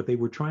 what they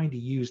were trying to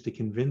use to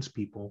convince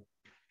people.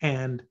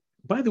 And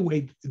by the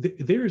way,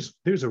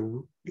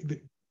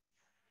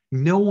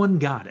 no one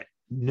got it.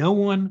 No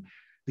one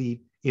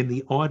in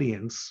the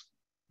audience,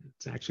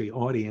 it's actually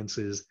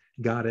audiences,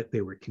 got it.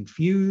 They were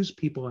confused.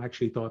 People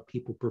actually thought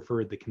people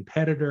preferred the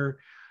competitor.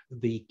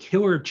 The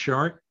killer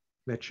chart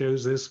that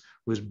shows this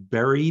was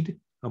buried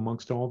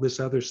amongst all this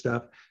other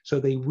stuff. So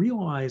they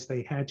realized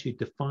they had to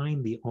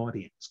define the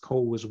audience.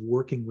 Cole was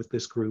working with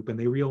this group and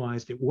they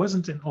realized it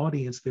wasn't an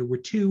audience. There were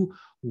two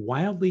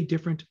wildly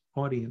different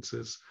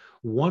audiences.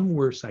 One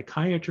were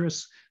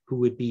psychiatrists who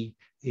would be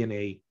in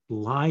a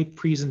live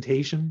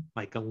presentation,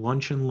 like a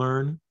lunch and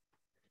learn,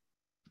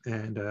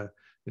 and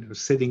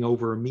sitting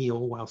over a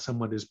meal while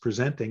someone is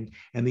presenting.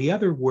 And the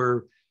other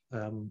were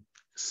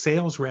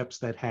sales reps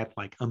that had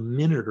like a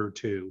minute or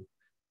two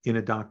in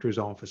a doctor's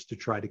office to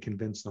try to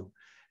convince them.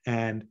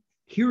 And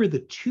here are the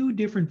two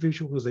different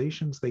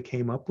visualizations they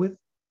came up with.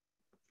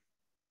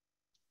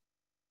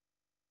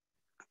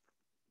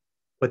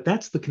 But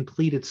that's the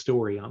completed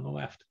story on the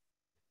left.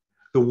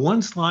 The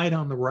one slide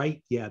on the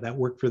right, yeah, that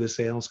worked for the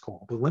sales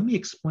call. But let me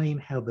explain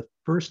how the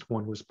first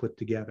one was put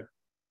together.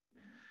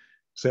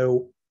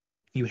 So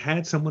you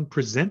had someone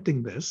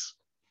presenting this,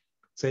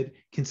 said,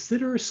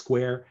 consider a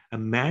square.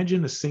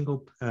 Imagine a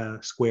single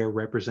square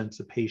represents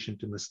a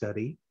patient in the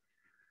study.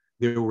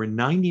 There were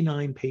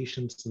 99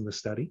 patients in the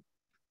study.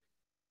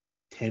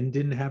 10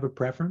 didn't have a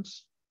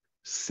preference.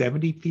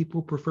 70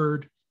 people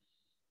preferred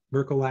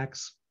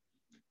Mercalax.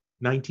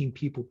 19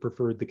 people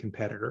preferred the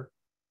competitor.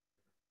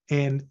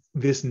 And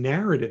this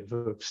narrative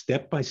of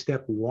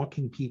step-by-step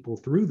walking people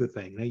through the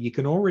thing. Now you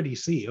can already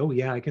see, oh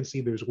yeah, I can see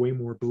there's way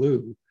more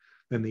blue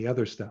than the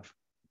other stuff.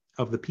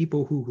 Of the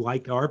people who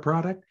liked our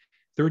product,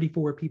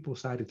 34 people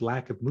cited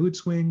lack of mood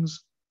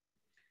swings.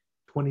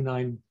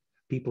 29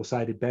 people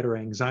cited better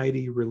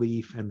anxiety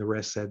relief, and the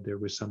rest said there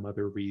was some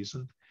other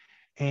reason.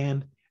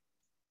 And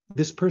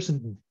this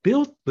person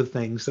built the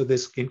thing so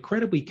this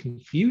incredibly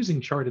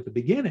confusing chart at the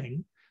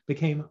beginning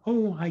became,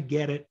 oh, I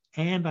get it,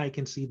 and I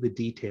can see the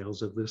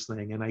details of this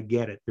thing, and I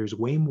get it. There's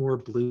way more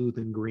blue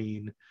than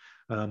green.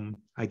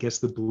 I guess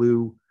the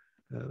blue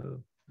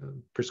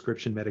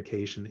prescription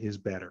medication is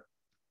better.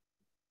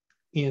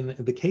 In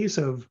the case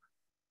of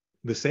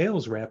the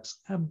sales reps,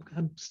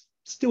 I'm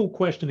still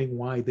questioning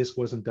why this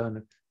wasn't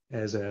done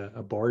as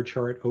a bar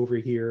chart over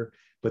here,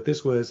 but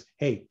this was,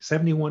 hey,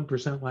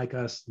 71% like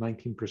us,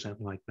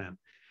 19% like them.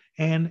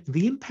 And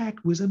the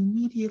impact was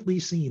immediately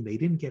seen. They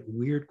didn't get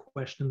weird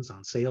questions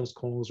on sales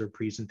calls or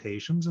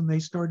presentations, and they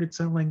started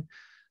selling.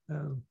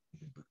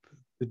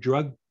 The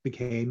drug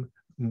became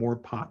a more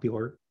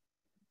popular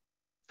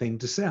thing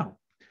to sell.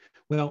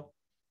 Well,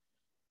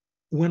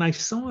 when I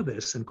saw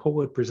this and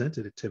Cole had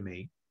presented it to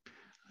me,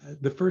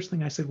 the first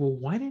thing I said, well,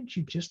 why didn't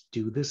you just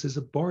do this as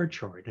a bar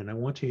chart? And I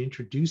want to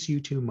introduce you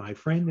to my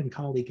friend and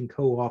colleague and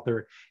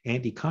co-author,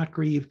 Andy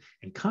Cotgreave,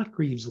 and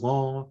Cotgreave's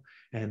law.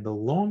 And the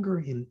longer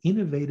an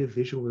innovative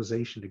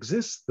visualization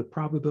exists, the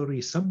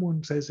probability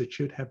someone says it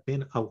should have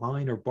been a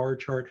line or bar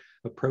chart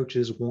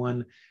approaches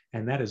 1.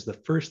 And that is the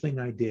first thing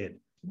I did.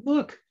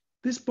 Look,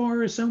 this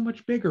bar is so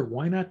much bigger.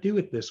 Why not do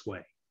it this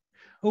way?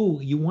 Oh,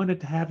 you wanted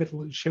to have it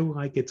show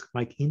like it's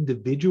like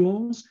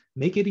individuals?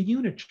 Make it a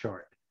unit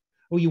chart.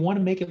 Oh, you want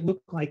to make it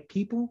look like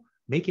people?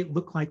 Make it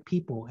look like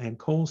people. And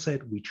Cole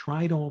said, we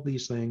tried all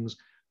these things,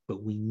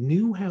 but we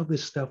knew how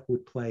this stuff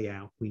would play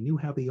out. We knew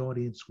how the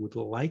audience would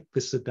like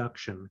the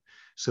seduction.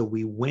 So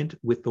we went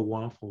with the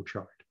waffle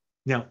chart.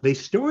 Now, they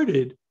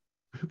started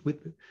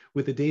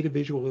with a data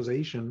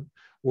visualization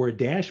or a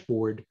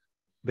dashboard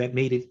that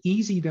made it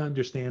easy to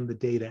understand the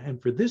data.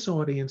 And for this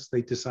audience,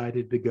 they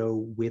decided to go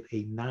with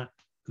a not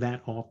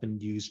that often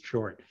used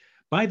chart.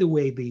 By the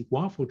way, the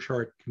waffle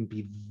chart can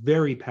be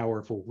very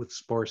powerful with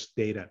sparse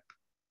data.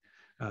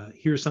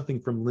 Here's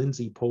something from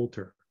Lindsay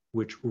Poulter,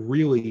 which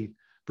really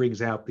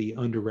brings out the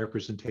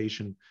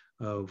underrepresentation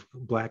of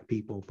Black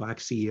people, Black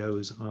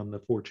CEOs on the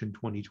Fortune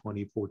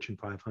 2020, Fortune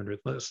 500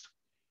 list.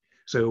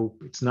 So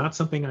it's not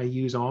something I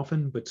use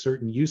often, but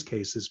certain use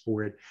cases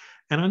for it.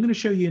 And I'm going to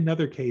show you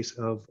another case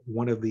of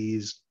one of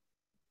these,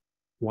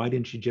 why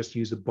didn't you just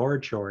use a bar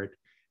chart?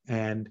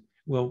 And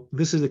well,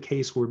 this is a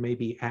case where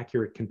maybe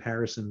accurate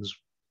comparisons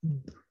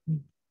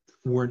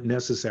weren't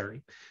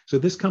necessary. So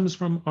this comes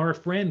from our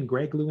friend,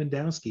 Greg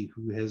Lewandowski,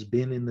 who has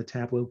been in the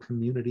Tableau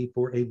community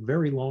for a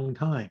very long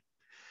time.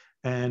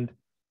 And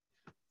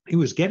he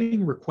was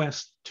getting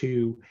requests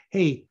to,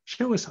 hey,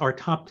 show us our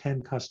top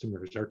 10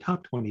 customers, our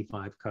top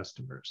 25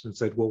 customers, and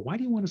said, well, why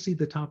do you want to see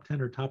the top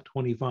 10 or top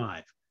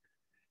 25?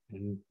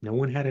 And no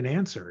one had an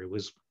answer. It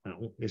was,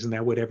 well, isn't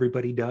that what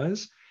everybody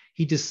does?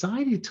 He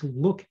decided to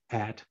look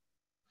at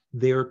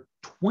their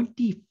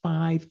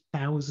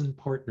 25,000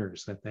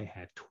 partners that they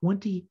had,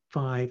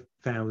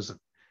 25,000.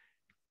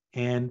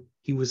 And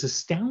he was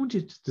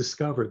astounded to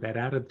discover that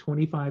out of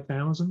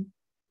 25,000,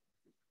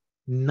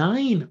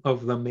 9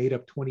 of them made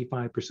up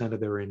 25% of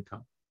their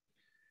income.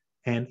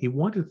 And he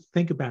wanted to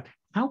think about,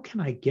 how can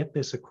I get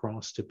this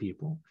across to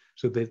people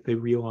so that they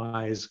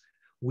realize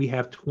we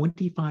have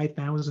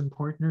 25,000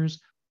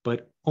 partners,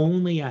 but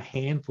only a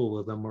handful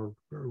of them are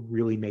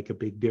really make a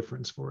big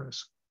difference for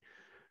us.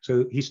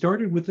 So he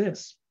started with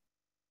this.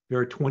 There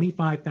are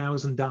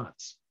 25,000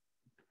 dots.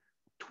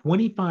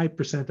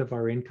 25% of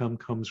our income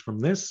comes from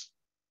this.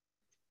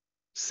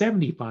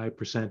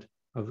 75%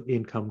 of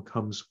income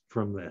comes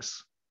from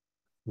this.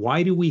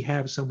 Why do we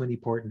have so many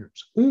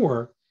partners?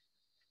 Or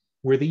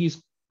were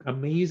these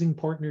amazing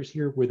partners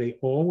here, were they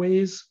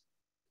always,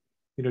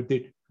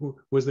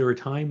 was there a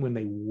time when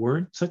they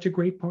weren't such a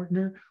great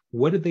partner?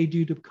 What did they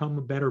do to become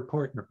a better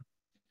partner?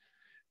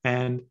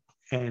 And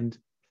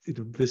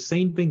the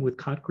same thing with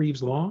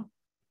Cotgreave's law.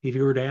 If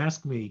you were to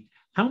ask me,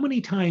 how many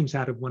times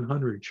out of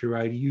 100 should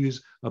I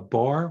use a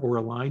bar or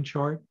a line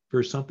chart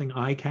for something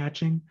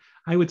eye-catching?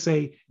 I would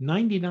say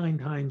 99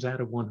 times out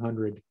of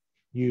 100,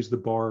 use the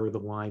bar or the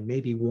line.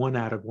 Maybe 1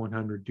 out of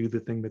 100, do the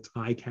thing that's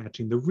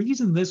eye-catching. The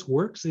reason this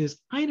works is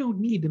I don't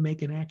need to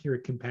make an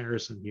accurate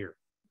comparison here.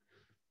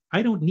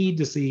 I don't need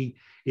to see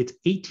it's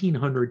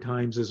 1,800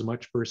 times as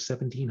much versus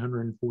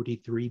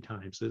 1,743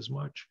 times as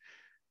much.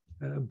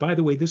 By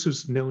the way, this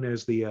was known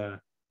as the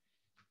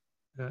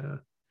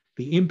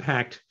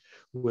impact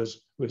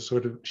was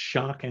sort of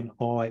shock and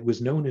awe. It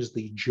was known as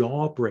the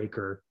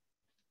jawbreaker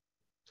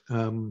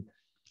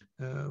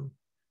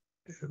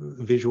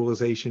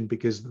visualization,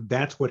 because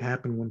that's what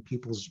happened when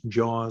people's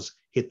jaws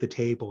hit the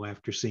table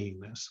after seeing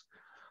this.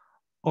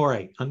 All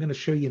right, I'm going to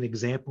show you an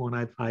example,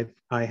 and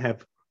I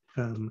have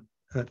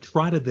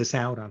trotted this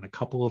out on a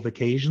couple of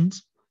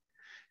occasions,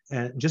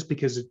 just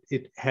because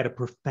it had a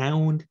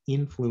profound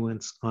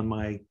influence on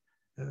my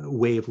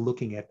way of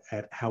looking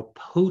at how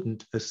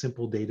potent a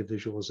simple data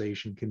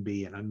visualization can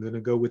be. And I'm going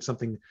to go with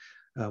something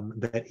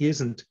that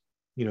isn't,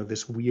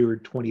 this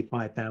weird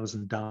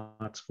 25,000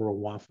 dots for a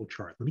waffle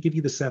chart. Let me give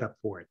you the setup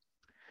for it.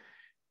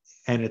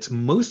 And it's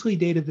mostly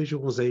data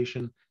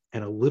visualization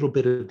and a little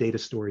bit of data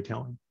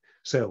storytelling.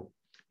 So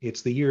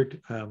it's the year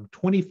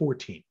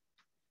 2014.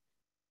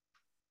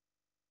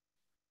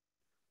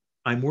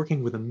 I'm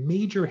working with a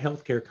major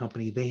healthcare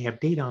company. They have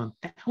data on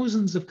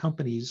thousands of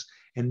companies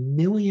and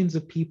millions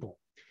of people.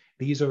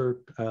 These are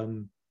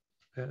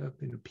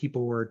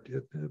people who are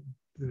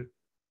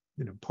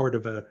part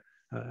of a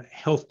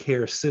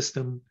healthcare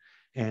system,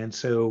 and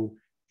so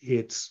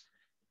it's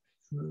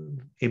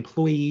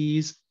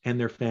employees and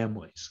their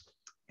families.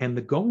 And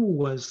the goal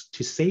was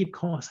to save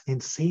costs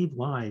and save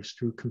lives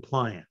through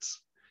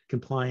compliance.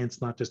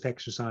 Compliance, not just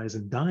exercise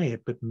and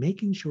diet, but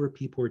making sure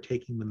people are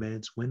taking the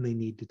meds when they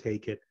need to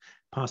take it,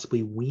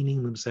 possibly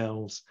weaning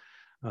themselves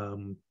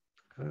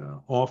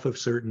off of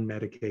certain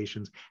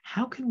medications.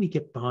 How can we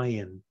get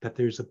buy-in that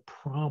there's a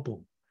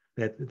problem,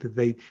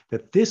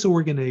 that this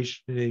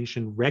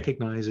organization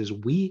recognizes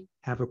we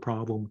have a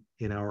problem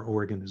in our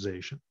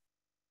organization?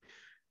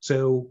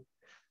 So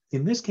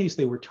in this case,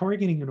 they were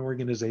targeting an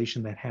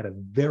organization that had a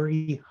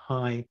very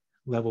high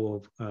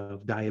level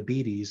of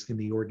diabetes in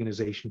the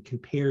organization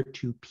compared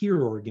to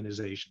peer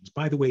organizations.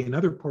 By the way, in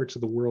other parts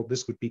of the world,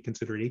 this would be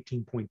considered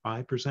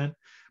 18.5%,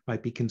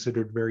 might be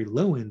considered very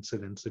low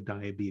incidence of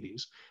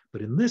diabetes.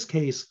 But in this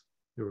case,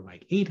 there were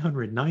like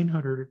 800,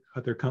 900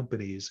 other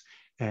companies.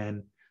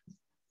 And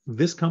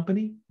this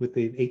company with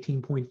the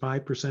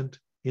 18.5%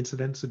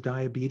 incidence of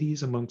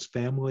diabetes amongst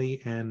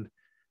family and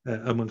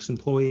amongst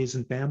employees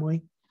and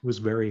family was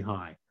very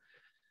high.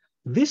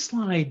 This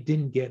slide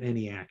didn't get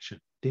any action,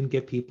 didn't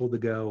get people to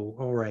go,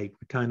 all right,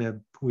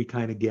 we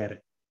kind of get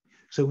it.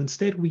 So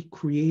instead we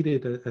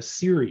created a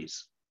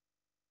series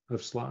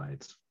of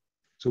slides.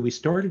 So we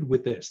started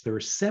with this. There are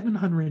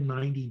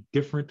 790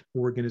 different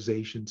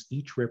organizations,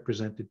 each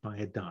represented by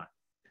a dot.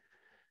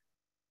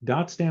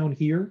 Dots down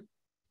here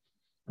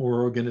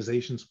are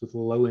organizations with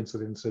low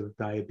incidence of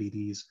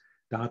diabetes.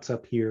 Dots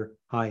up here,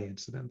 high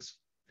incidence.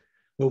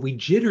 Well, we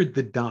jittered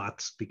the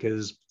dots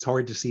because it's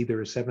hard to see there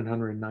are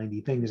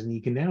 790 things. And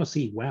you can now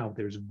see, wow,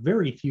 there's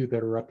very few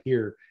that are up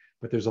here,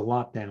 but there's a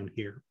lot down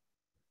here.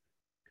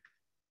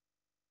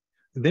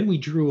 And then we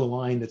drew a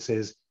line that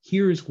says,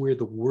 here's where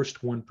the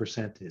worst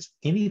 1% is.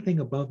 Anything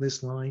above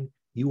this line,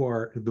 you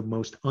are the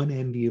most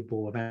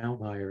unenviable of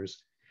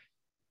outliers.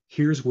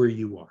 Here's where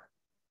you are.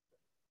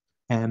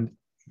 And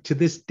to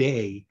this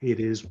day, it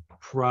is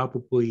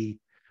probably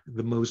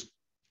the most,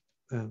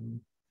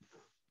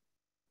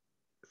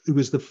 it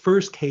was the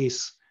first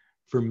case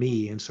for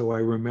me, and so I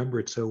remember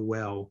it so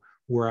well,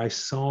 where I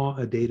saw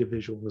a data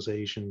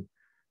visualization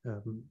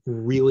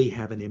really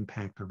have an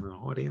impact on the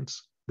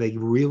audience. They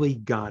really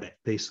got it.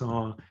 They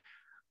saw,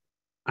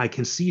 I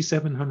can see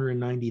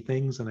 790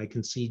 things, and I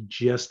can see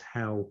just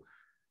how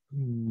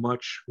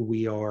much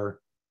we are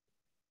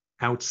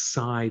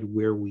outside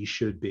where we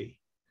should be.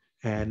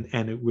 And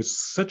it was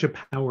such a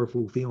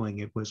powerful feeling.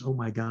 It was, oh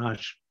my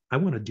gosh, I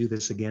want to do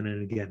this again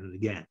and again and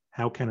again.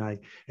 How can I?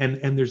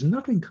 And there's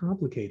nothing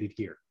complicated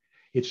here.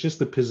 It's just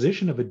the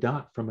position of a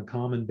dot from a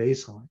common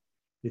baseline.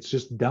 It's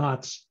just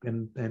dots,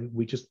 and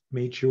we just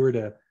made sure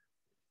to,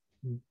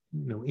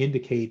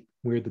 indicate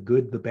where the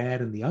good, the bad,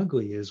 and the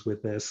ugly is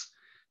with this.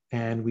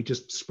 And we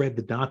just spread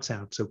the dots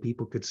out so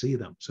people could see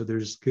them. So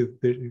there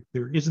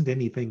isn't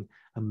anything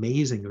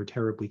amazing or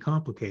terribly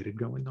complicated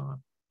going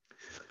on.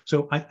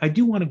 So I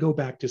do want to go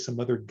back to some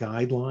other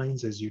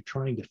guidelines as you're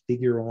trying to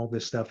figure all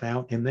this stuff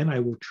out. And then I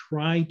will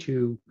try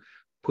to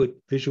put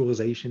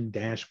visualization,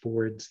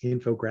 dashboards,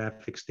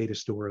 infographics, data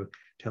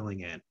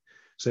storytelling in.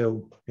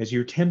 So as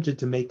you're tempted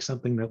to make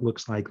something that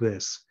looks like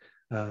this,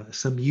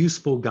 some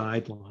useful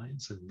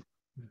guidelines, and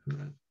I'm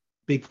a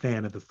big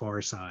fan of The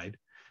Far Side.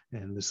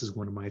 And this is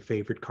one of my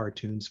favorite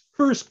cartoons.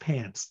 First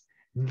pants,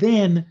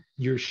 then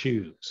your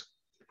shoes.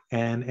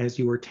 And as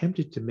you are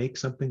tempted to make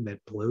something that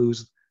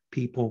blows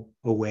people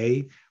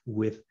away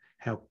with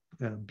how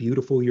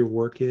beautiful your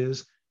work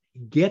is,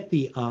 get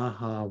the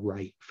aha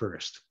right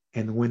first.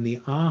 And when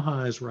the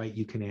aha is right,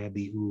 you can add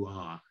the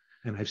ooh-ah.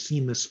 And I've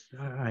seen this,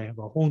 I have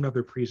a whole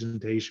nother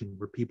presentation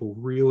where people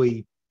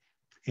really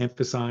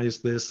emphasize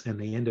this, and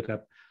they ended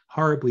up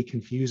horribly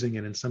confusing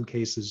and in some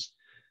cases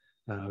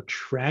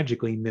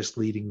tragically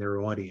misleading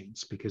their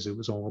audience because it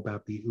was all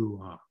about the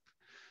ooh-ah.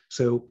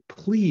 So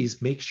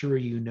please make sure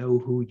you know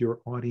who your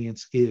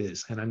audience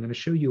is. And I'm going to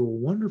show you a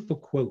wonderful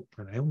quote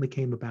that I only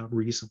came about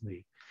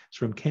recently. It's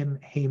from Ken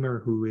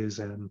Hamer, who is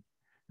a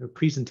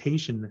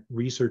presentation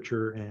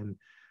researcher and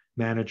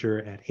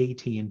manager at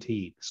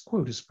AT&T. This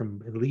quote is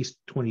from at least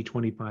 20,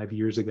 25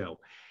 years ago.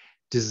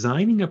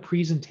 Designing a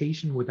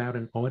presentation without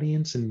an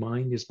audience in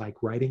mind is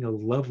like writing a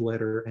love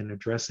letter and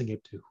addressing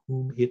it to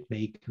whom it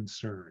may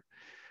concern.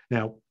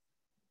 Now,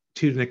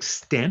 to an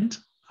extent,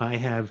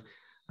 I'm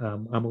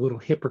a little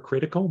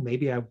hypocritical.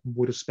 Maybe I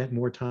would have spent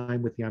more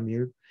time with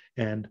Yamir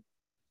and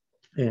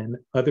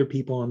other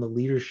people on the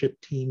leadership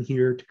team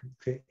here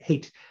to,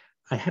 hey,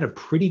 I had a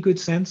pretty good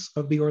sense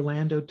of the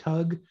Orlando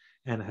tug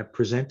and I have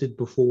presented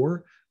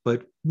before,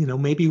 but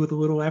maybe with a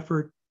little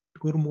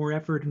more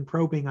effort and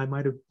probing, I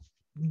might have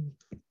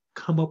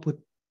come up with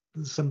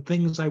some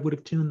things I would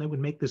have tuned that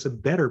would make this a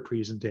better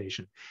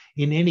presentation.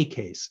 In any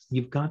case,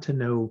 you've got to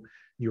know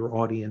your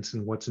audience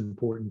and what's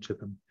important to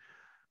them.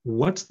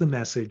 What's the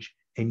message?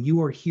 And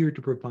you are here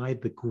to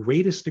provide the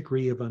greatest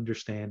degree of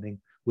understanding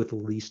with the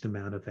least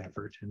amount of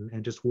effort.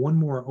 And just one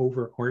more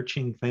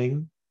overarching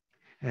thing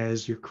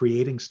as you're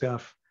creating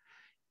stuff.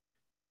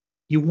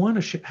 You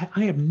want to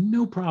I have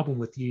no problem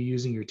with you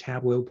using your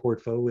Tableau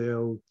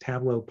portfolio,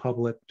 Tableau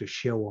public to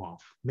show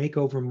off.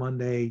 Makeover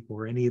Monday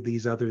or any of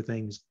these other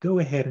things, go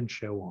ahead and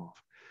show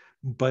off.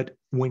 But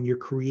when you're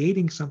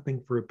creating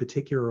something for a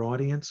particular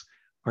audience,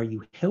 are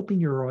you helping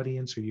your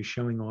audience or are you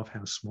showing off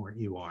how smart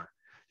you are?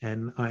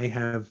 And I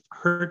have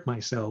hurt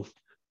myself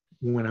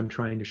when I'm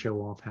trying to show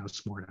off how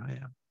smart I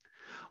am.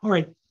 All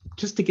right,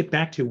 just to get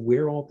back to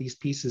where all these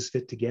pieces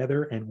fit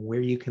together and where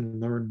you can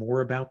learn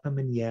more about them.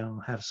 And yeah,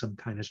 I'll have some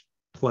kind of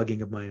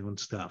plugging of my own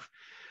stuff.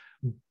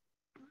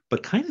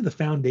 But kind of the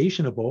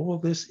foundation of all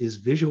of this is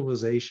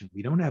visualization.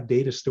 We don't have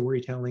data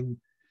storytelling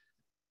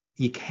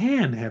you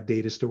can have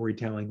data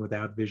storytelling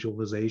without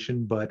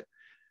visualization, but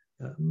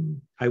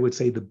I would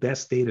say the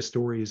best data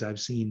stories I've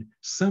seen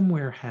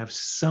somewhere have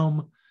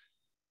some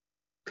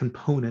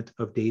component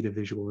of data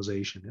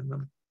visualization in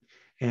them.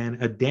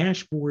 And a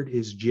dashboard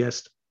is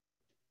just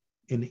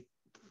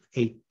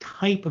a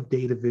type of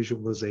data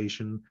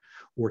visualization,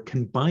 or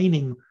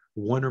combining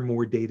one or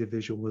more data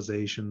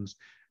visualizations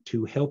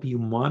to help you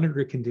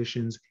monitor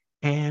conditions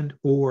and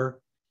or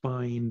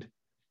find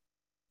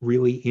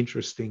really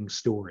interesting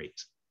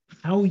stories.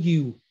 How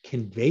you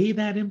convey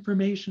that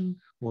information,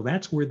 well,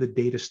 that's where the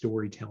data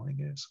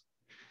storytelling is.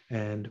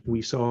 And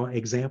we saw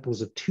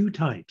examples of two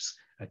types: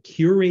 a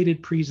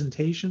curated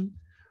presentation,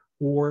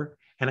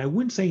 and I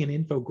wouldn't say an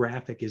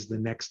infographic is the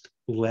next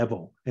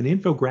level. An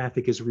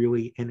infographic is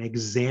really an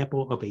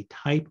example of a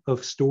type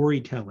of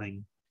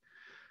storytelling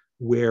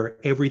where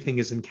everything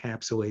is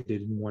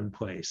encapsulated in one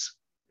place.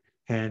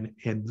 And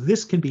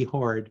this can be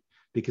hard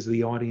because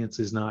the audience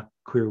is not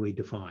clearly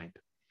defined.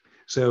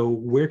 So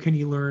where can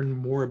you learn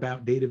more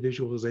about data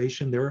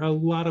visualization? There are a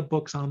lot of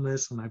books on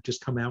this, and I've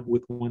just come out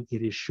with one.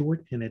 It is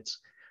short, and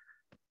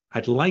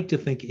I'd like to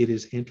think it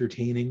is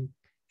entertaining,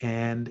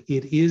 and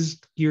it is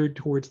geared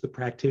towards the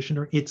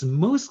practitioner. It's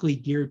mostly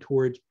geared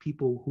towards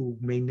people who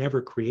may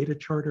never create a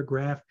chart or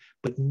graph,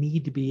 but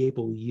need to be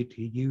able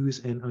to use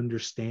and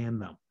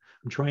understand them.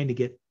 I'm trying to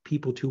get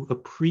people to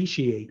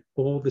appreciate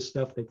all the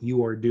stuff that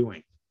you are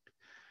doing.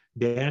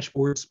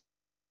 Dashboards,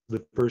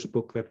 the first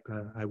book that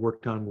I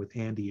worked on with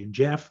Andy and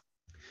Jeff.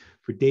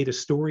 For data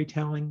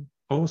storytelling,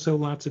 also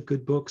lots of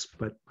good books,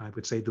 but I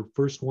would say the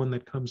first one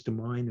that comes to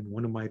mind, and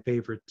one of my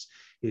favorites,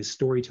 is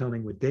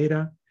Storytelling with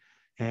Data.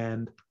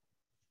 And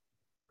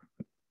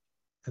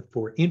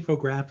for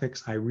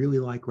infographics, I really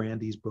like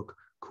Randy's book,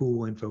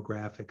 Cool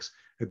Infographics,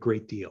 a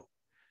great deal.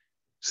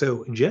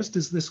 So just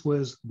as this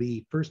was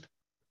the first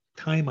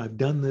time I've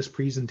done this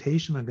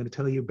presentation, I'm going to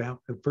tell you about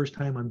the first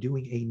time I'm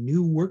doing a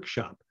new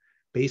workshop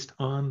based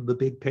on the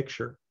big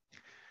picture.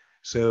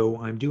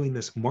 So I'm doing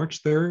this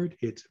March 3rd.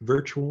 It's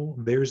virtual.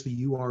 There's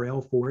the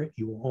URL for it.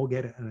 You will all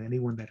get it, and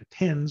anyone that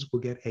attends will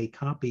get a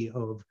copy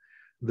of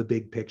the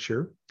big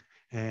picture.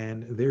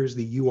 And there's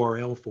the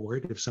URL for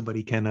it. If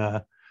somebody can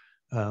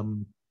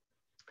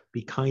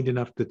be kind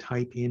enough to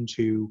type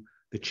into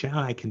the chat,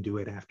 I can do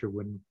it after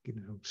when,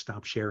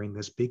 stop sharing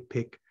this,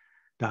 bigpic.me/cc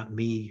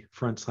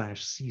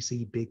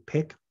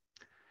bigpic.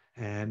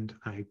 And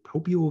I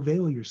hope you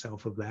avail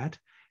yourself of that.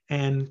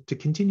 And to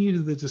continue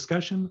the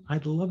discussion,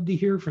 I'd love to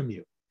hear from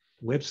you.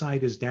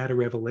 Website is Data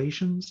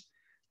Revelations.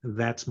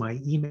 That's my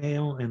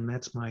email, and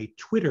that's my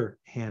Twitter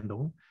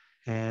handle.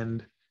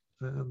 And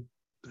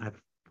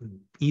I've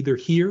either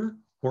here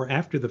or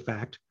after the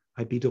fact,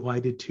 I'd be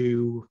delighted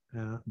to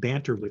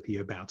banter with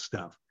you about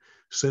stuff.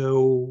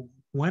 So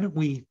why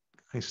don't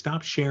I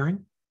stop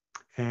sharing,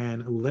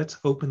 and let's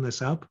open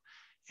this up.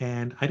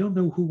 And I don't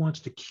know who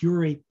wants to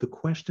curate the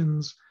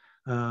questions.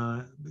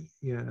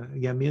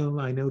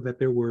 Yamil, I know that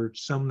there were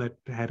some that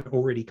had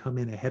already come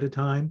in ahead of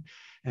time,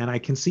 and I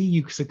can see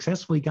you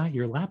successfully got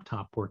your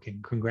laptop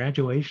working.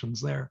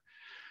 Congratulations there.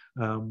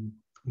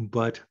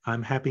 But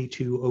I'm happy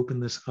to open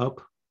this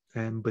up,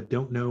 but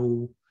don't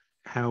know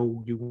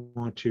how you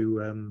want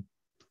to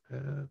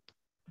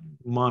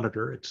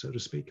monitor it, so to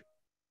speak.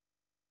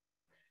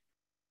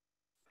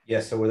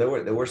 Yeah, so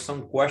there were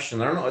some questions.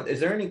 I don't know, is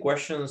there any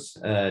questions,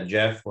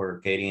 Jeff or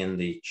Katie, in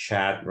the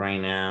chat right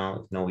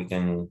now? No, we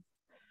can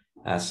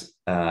ask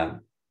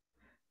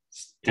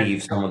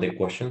Steve some of the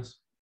questions.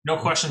 No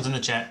questions in the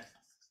chat.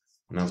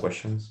 No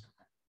questions.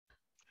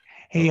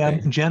 Hey,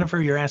 okay. Jennifer,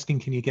 you're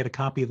asking, can you get a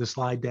copy of the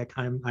slide deck?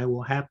 I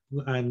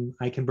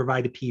can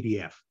provide a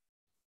PDF.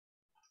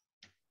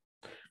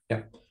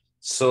 Yeah.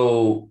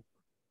 So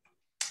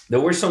there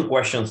were some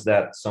questions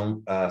that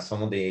some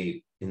of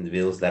the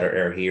individuals that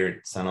are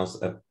here sent us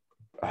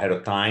ahead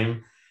of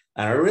time,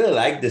 and I really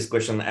like this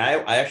question.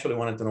 I actually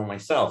wanted to know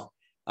myself.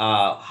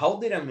 How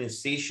did a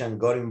musician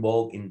got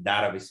involved in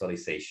data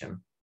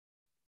visualization?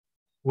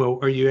 Well,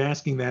 are you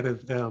asking that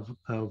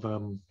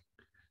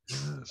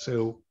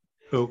so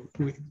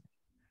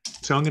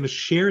I'm going to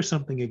share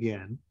something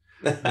again,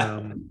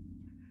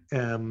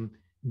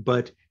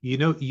 but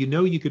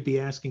you could be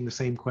asking the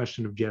same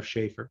question of Jeff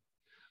Schaefer.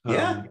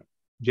 Yeah.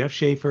 Jeff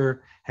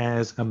Schaefer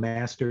has a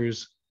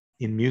master's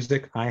in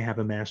music. I have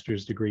a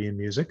master's degree in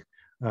music,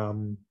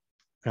 and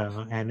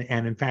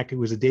in fact, it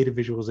was a data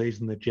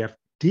visualization that Jeff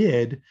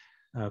did,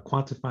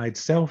 quantified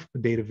self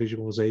data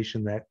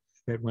visualization that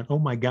went, oh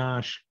my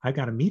gosh, I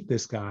got to meet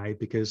this guy,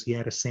 because he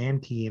had a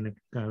sand key and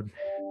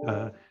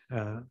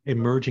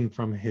emerging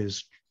from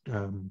his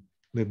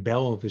the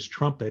bell of his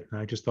trumpet, and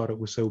I just thought it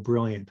was so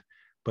brilliant.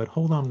 But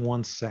hold on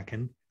one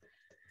second,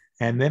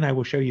 and then I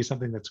will show you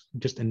something that's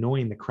just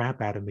annoying the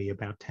crap out of me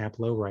about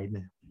Tableau right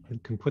now.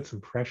 It can put some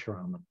pressure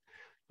on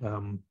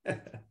them.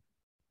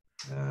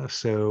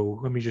 So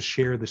let me just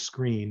share the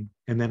screen,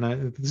 and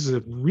then this is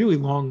a really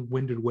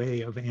long-winded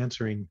way of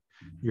answering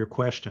your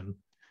question,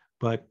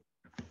 but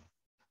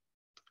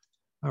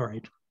all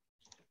right.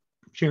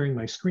 Sharing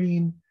my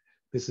screen.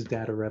 This is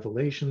Data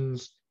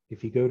Revelations.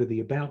 If you go to the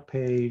About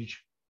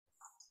page,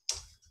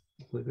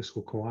 hopefully this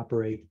will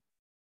cooperate.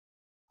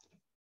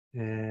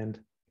 And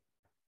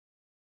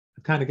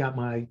I've kind of got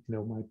my,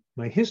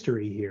 my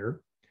history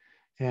here.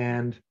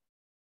 And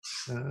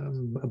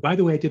by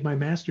the way, I did my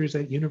master's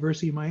at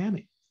University of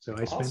Miami. So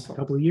I spent a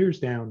couple of years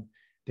down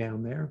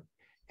there.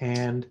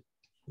 And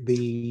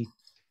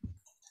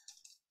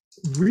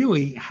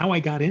really how I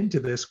got into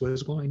this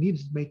was, well, I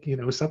needed to make,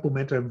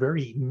 supplement a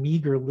very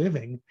meager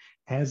living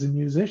as a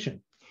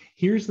musician.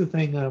 Here's the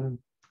thing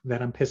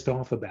that I'm pissed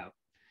off about.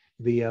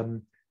 This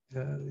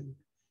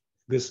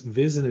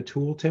Viz in a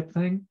tooltip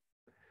thing.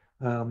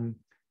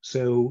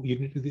 So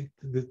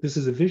this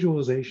is a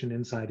visualization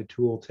inside a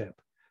tooltip.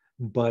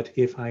 But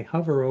if I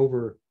hover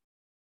over,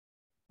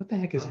 what the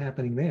heck is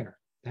happening there?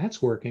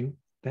 That's working.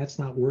 That's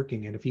not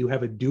working. And if you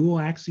have a dual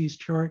axis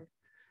chart,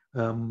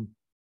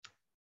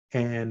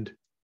 and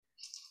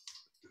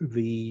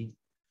the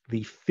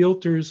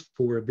filters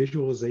for a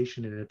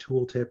visualization in a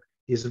tooltip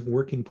isn't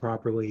working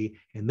properly,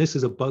 and this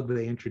is a bug that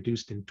they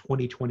introduced in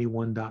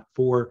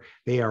 2021.4.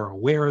 They are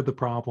aware of the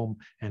problem,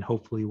 and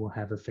hopefully we'll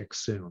have a fix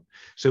soon.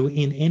 So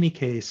in any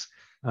case,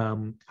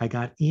 I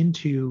got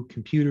into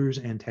computers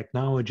and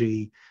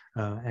technology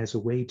as a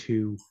way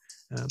to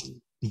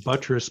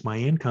buttress my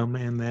income,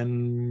 and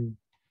then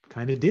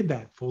kind of did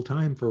that full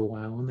time for a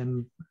while. And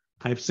then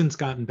I've since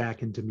gotten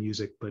back into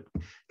music, but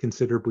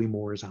considerably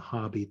more as a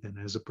hobby than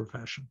as a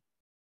profession.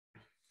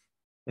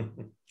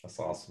 That's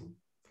awesome.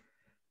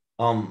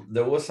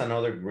 There was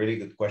another really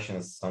good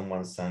question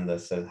someone sent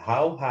that said,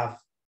 how have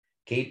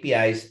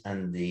KPIs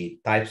and the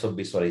types of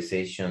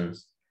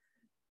visualizations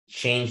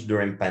changed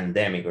during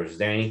pandemic? Or is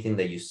there anything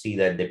that you see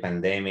that the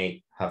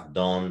pandemic have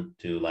done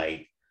to,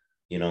 like,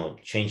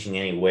 change in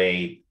any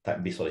way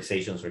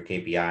visualizations or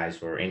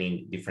KPIs or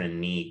any different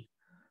need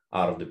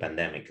out of the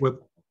pandemic?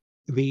 Well,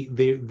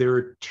 there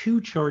are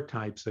two chart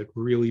types that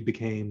really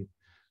became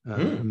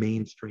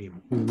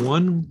mainstream.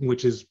 One,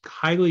 which is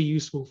highly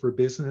useful for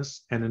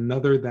business, and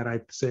another that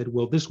I've said,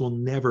 well, this will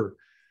never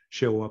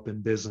show up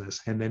in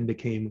business, and then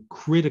became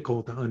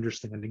critical to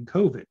understanding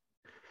COVID.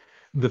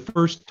 The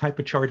first type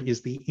of chart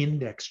is the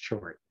index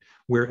chart,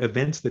 where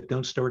events that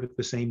don't start at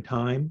the same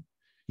time,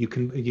 you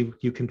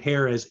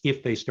compare as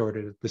if they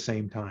started at the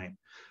same time.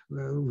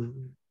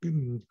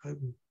 I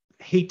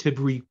hate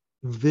to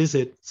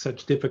revisit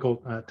such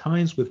difficult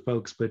times with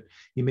folks, but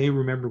you may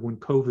remember when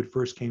COVID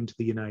first came to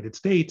the United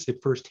States,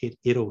 it first hit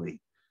Italy.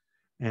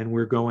 And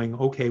we're going,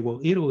 okay, well,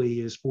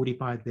 Italy is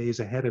 45 days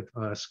ahead of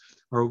us.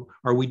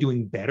 Are we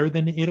doing better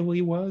than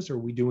Italy was? Or are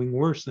we doing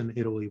worse than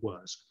Italy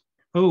was?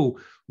 Oh,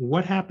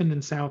 what happened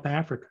in South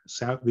Africa?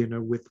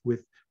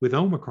 With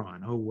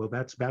Omicron? Oh, well,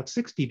 that's about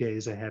 60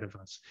 days ahead of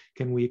us.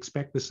 Can we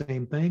expect the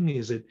same thing?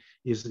 Is it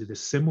a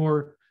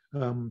similar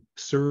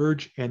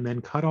surge and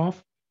then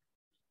cutoff?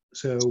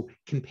 So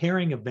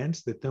comparing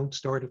events that don't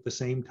start at the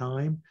same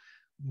time,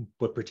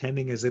 but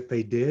pretending as if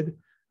they did.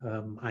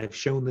 I've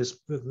shown this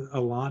a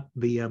lot.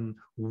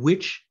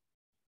 Which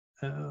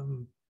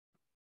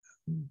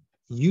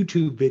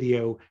YouTube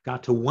video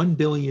got to 1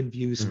 billion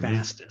views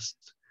fastest?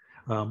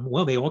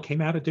 Well, they all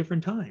came out at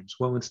different times.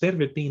 Well, instead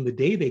of it being the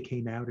day they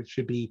came out, it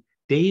should be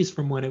days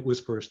from when it was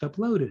first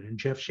uploaded. And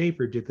Jeff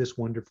Schaefer did this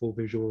wonderful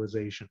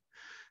visualization.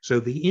 So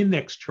the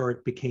index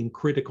chart became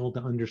critical to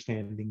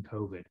understanding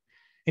COVID.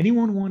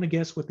 Anyone want to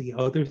guess what the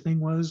other thing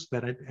was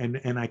that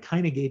I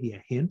kind of gave you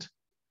a hint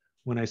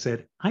when I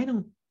said,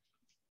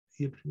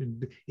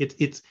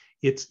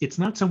 it's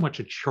not so much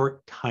a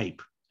chart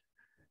type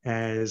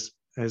as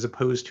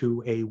opposed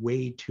to a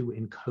way to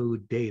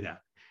encode data.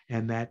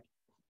 And that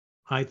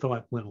I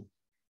thought, well,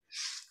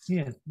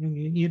 yeah,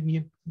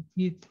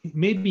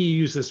 maybe you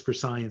use this for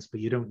science, but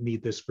you don't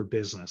need this for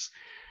business.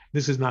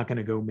 This is not going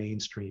to go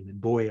mainstream. And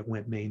boy, it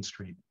went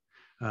mainstream.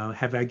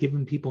 Have I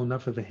given people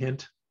enough of a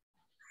hint?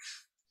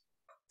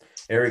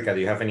 Erica, do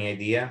you have any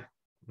idea?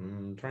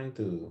 I'm trying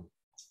to.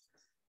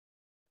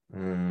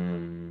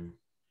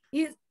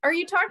 Are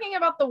you talking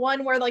about the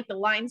one where like the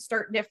lines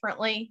start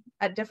differently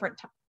at different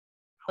times?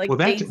 Like, well,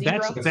 that's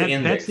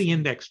the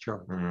index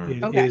chart.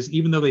 Okay. Is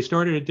even though they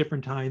started at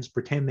different times,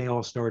 pretend they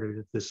all started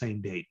at the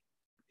same date.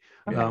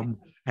 Okay.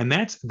 And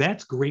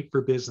that's great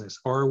for business.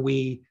 Are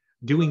we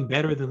doing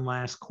better than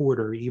last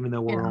quarter, even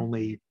though we're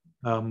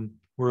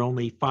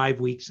only 5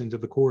 weeks into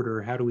the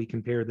quarter? How do we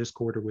compare this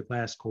quarter with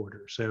last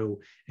quarter? So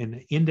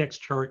an index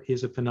chart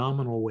is a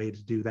phenomenal way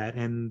to do that.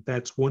 And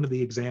that's one of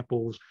the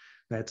examples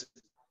that's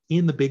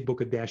in the Big Book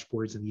of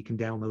Dashboards, and you can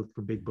download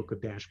from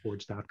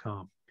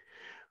bigbookofdashboards.com.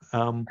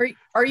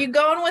 Are you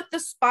going with the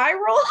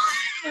spiral?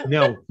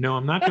 No,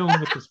 I'm not going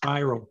with the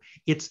spiral.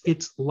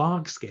 It's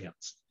log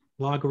scales,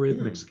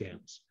 logarithmic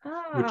scales,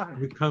 which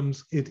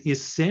becomes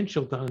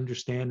essential to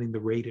understanding the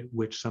rate at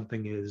which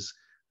something is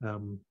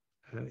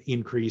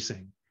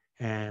increasing.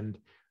 And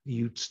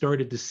you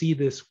started to see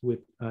this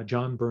with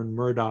John Byrne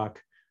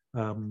Murdoch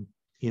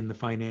in the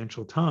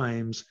Financial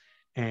Times,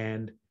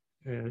 and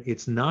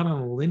it's not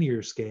on a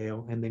linear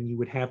scale. And then you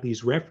would have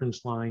these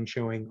reference lines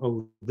showing,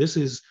 oh, this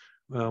is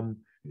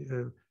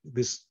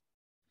this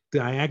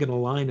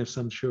diagonal line of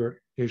some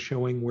sort is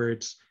showing where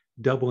it's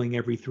doubling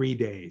every 3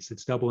 days.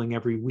 It's doubling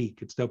every week.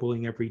 It's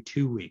doubling every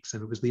 2 weeks.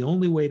 And it was the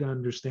only way to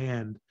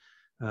understand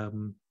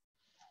the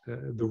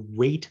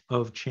rate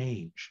of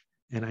change.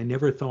 And I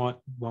never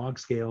thought log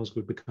scales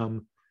would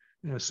become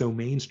so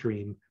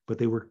mainstream, but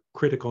they were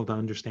critical to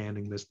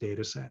understanding this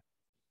data set.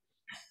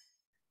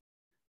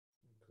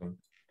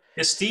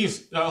 Yeah,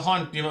 Steve,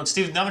 hold on,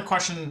 Steve, another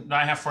question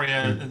that I have for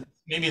you,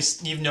 maybe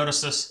you've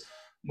noticed this.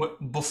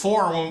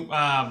 Before, when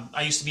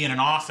I used to be in an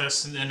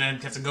office and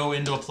I'd have to go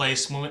into a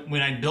place,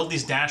 when I built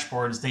these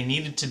dashboards, they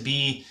needed to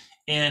be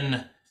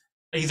in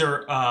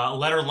either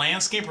letter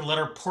landscape or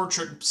letter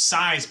portrait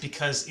size,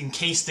 because in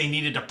case they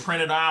needed to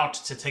print it out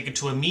to take it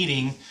to a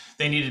meeting,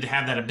 they needed to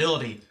have that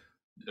ability.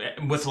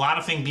 With a lot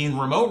of things being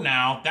remote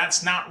now,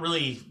 that's not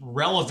really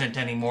relevant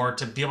anymore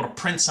to be able to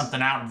print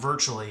something out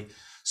virtually.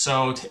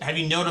 So have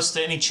you noticed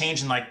any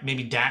change in like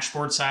maybe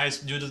dashboard size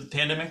due to the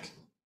pandemic?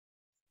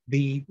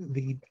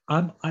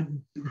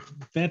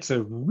 That's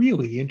a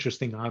really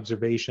interesting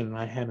observation, and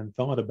I hadn't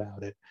thought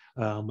about it.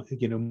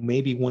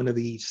 Maybe one of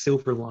the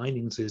silver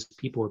linings is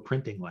people are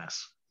printing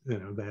less.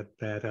 And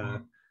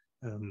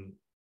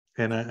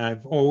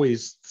I've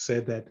always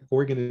said that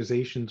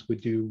organizations would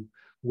do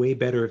way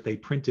better if they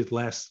printed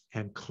less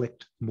and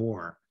clicked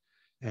more,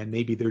 and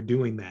maybe they're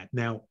doing that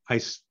now. I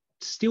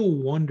still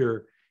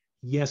wonder,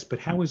 yes, but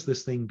how is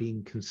this thing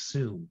being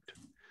consumed?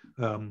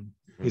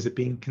 Is it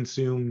being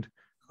consumed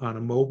on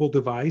a mobile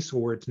device,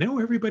 or it's no,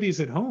 everybody's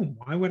at home?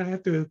 Why would I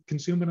have to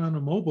consume it on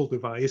a mobile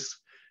device?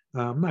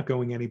 I'm not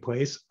going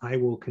anyplace. I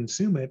will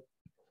consume it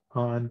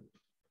on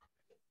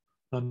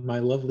my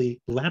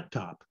lovely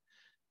laptop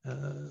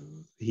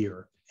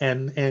here.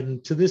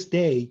 And to this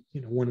day,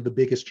 one of the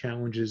biggest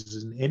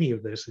challenges in any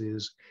of this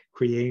is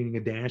creating a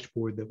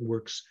dashboard that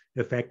works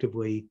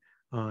effectively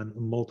on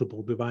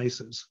multiple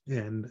devices.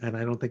 And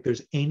I don't think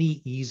there's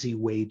any easy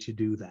way to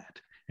do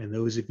that. And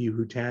those of you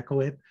who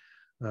tackle it,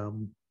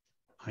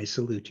 I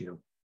salute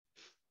you.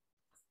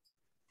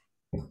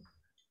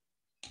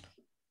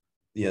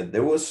 Yeah,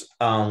 there was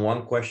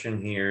one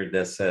question here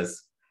that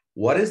says,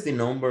 what is the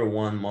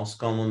 #1 most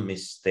common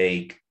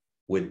mistake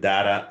with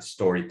data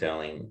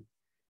storytelling?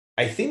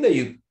 I think that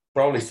you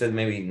probably said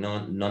maybe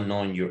not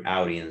knowing your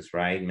audience,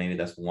 right? Maybe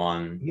that's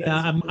one.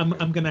 Yeah,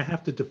 I'm going to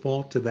have to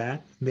default to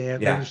that.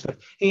 Yeah.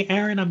 Hey,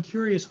 Aaron, I'm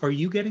curious, are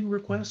you getting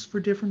requests for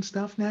different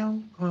stuff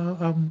now?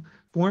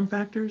 Form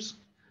factors?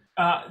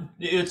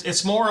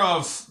 It's more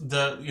of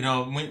the,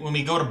 when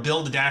we go to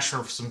build a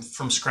dashboard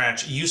from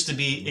scratch,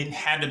 it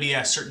had to be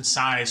a certain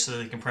size so that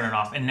they can print it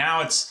off. And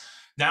now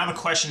the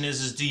question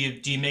is do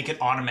you make it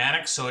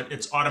automatic? So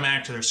it's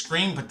automatic to their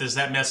screen, but does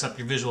that mess up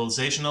your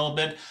visualization a little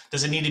bit?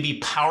 Does it need to be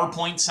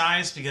PowerPoint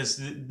size?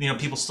 Because,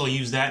 people still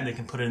use that and they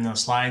can put it in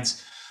those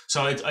slides.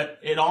 So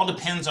it all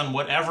depends on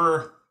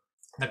whatever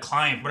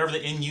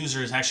the end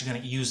user is actually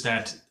going to use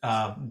that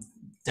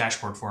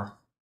dashboard for.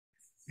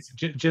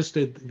 Just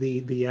I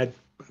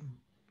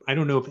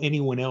don't know if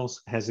anyone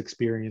else has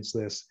experienced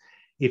this.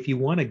 If you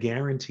want to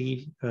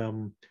guarantee,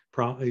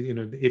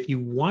 if you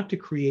want to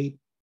create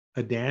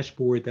a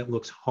dashboard that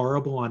looks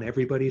horrible on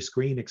everybody's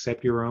screen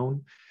except your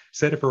own,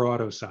 set it for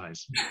auto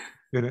size.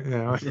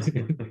 That's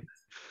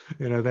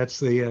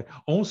the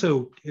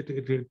also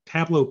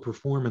Tableau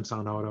performance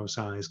on auto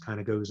size kind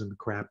of goes in the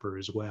crapper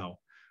as well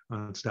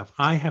on stuff.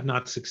 I have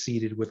not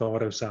succeeded with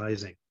auto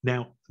sizing.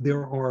 Now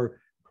there are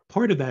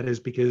part of that is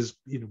because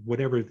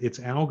whatever its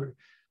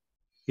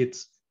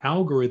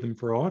algorithm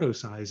for auto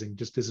sizing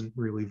just isn't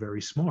really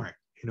very smart.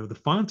 The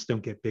fonts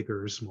don't get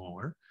bigger or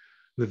smaller.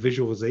 The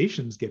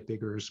visualizations get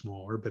bigger or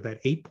smaller, but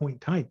that 8-point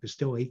type is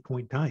still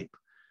 8-point type.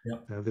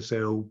 Yep.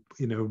 So,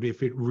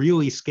 if it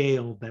really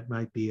scaled, that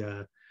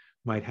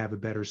might have a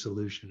better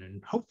solution,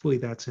 and hopefully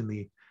that's in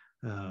the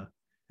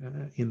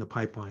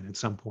pipeline at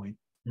some point.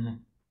 Mm-hmm.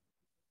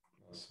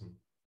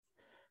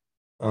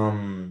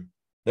 Awesome.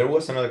 There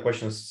was another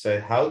question that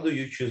said, how do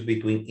you choose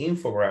between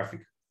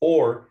infographic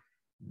or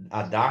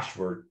a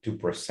dashboard to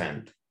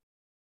present?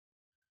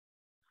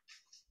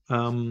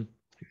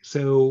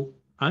 So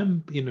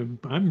I'm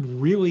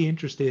really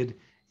interested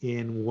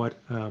in what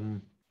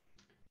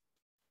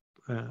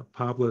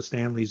Pablo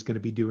Stanley is going to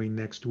be doing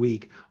next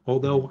week.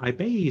 Although I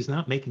bet he's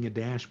not making a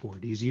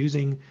dashboard. He's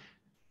using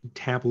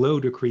Tableau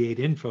to create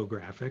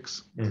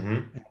infographics,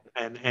 and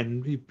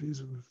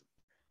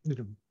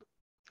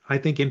I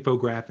think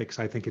infographics.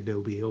 I think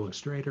Adobe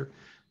Illustrator,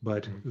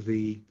 but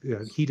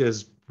he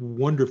does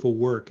wonderful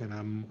work, and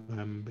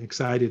I'm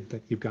excited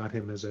that you've got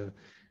him as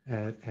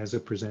a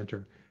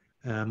presenter.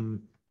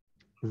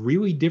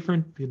 Really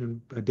different.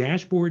 A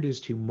dashboard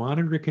is to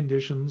monitor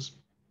conditions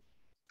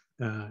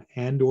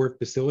and or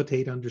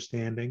facilitate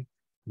understanding.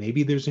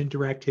 Maybe there's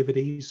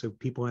interactivity, so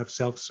people have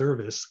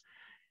self-service.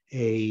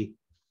 A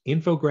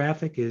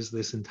infographic is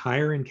this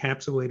entire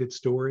encapsulated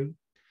story,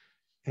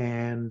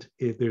 and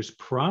there's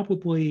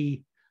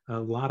probably a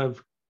lot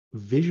of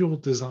visual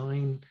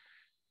design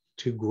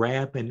to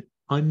grab an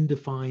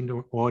undefined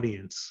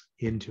audience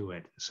into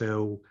it.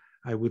 So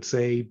I would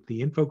say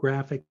the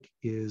infographic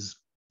is,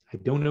 I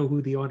don't know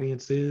who the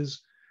audience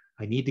is.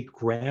 I need to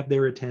grab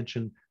their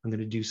attention. I'm going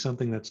to do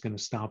something that's going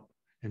to stop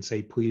and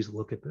say, please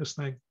look at this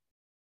thing.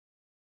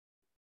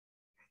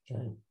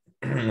 Okay.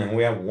 And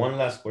we have one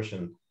last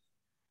question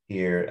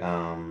here.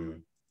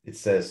 It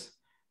says,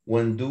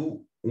 when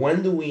do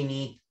we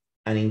need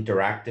an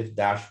interactive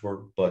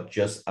dashboard, but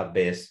just a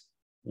Viz?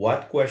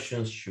 What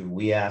questions should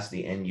we ask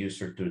the end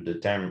user to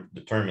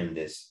determine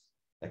this?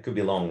 That could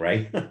be long,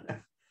 right?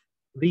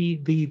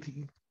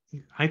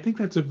 I think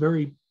that's a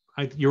very,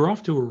 you're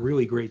off to a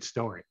really great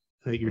start.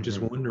 You're just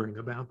wondering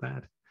about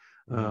that.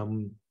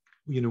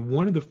 You know,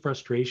 one of the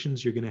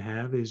frustrations you're going to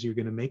have is you're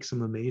going to make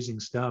some amazing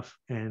stuff,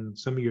 and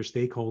some of your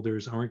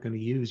stakeholders aren't going to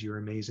use your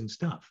amazing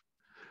stuff.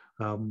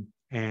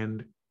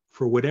 And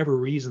for whatever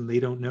reason, they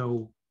don't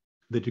know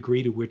the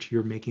degree to which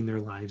you're making their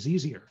lives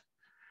easier.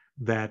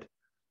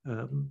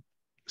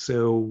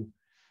 So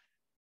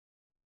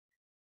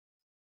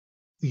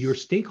your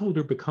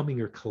stakeholder becoming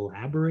your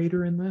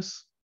collaborator in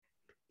this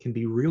can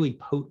be really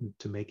potent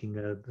to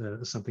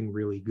making something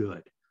really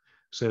good.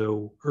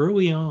 So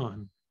early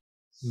on,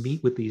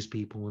 meet with these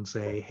people and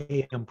say,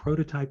 hey, I'm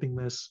prototyping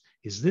this.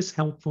 Is this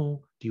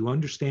helpful? Do you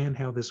understand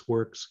how this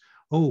works?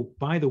 Oh,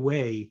 by the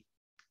way,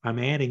 I'm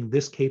adding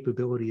this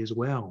capability as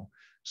well.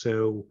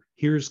 So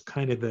here's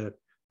kind of the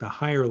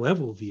higher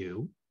level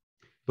view.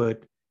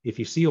 But if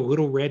you see a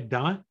little red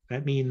dot,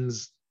 that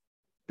means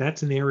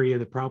that's an area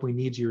that probably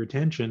needs your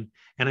attention.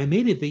 And I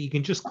made it that you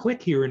can just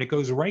click here and it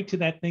goes right to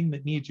that thing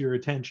that needs your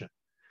attention.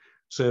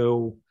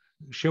 So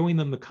showing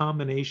them the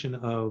combination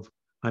of,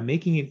 I'm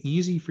making it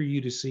easy for you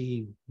to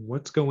see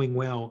what's going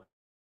well,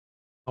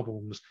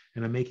 problems,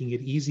 and I'm making it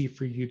easy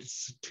for you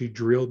to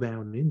drill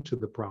down into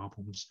the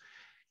problems.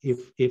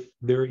 If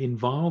they're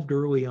involved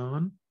early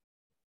on,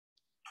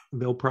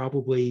 they'll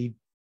probably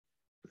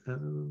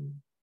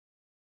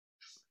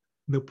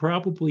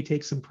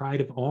take some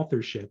pride of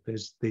authorship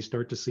as they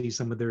start to see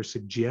some of their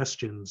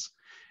suggestions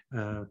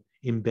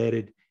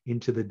embedded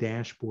into the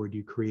dashboard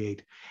you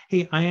create.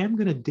 Hey, I am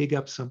going to dig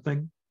up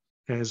something.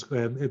 As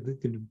there's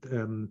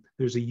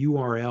a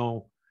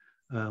URL.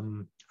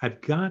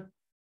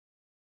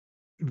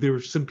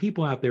 There's some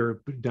people out there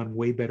who've done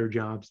way better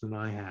jobs than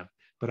I have,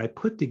 but I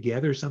put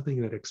together something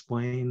that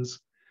explains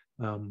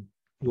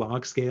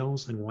log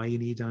scales and why you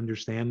need to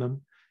understand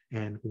them,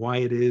 and why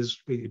it is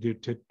why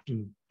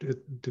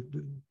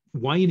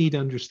you need to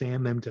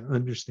understand them to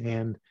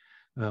understand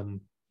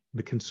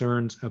the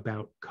concerns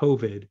about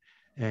COVID,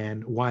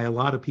 and why a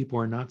lot of people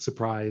are not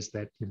surprised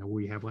that, you know,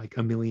 we have like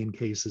 1 million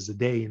cases a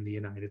day in the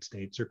United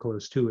States, or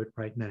close to it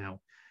right now.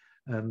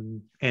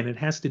 And it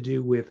has to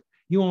do with,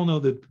 you all know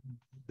the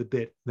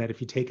bit that if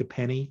you take a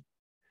penny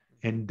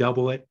and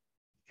double it,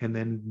 and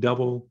then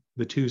double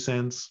the 2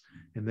 cents,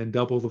 and then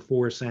double the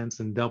 4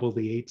 cents, and double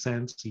the 8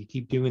 cents, you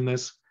keep doing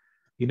this,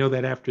 you know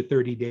that after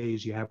 30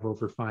 days, you have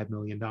over $5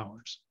 million.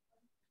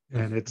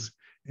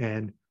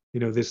 And you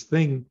know, this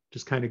thing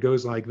just kind of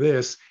goes like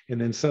this,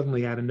 and then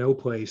suddenly out of no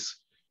place,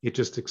 it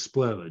just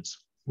explodes.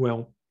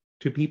 Well,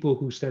 to people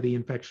who study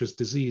infectious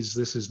disease,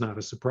 this is not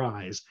a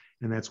surprise,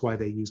 and that's why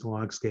they use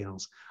log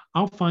scales.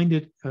 I'll find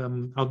it,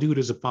 I'll do it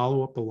as a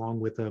follow-up along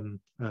with the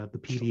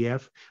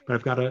PDF, but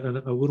I've got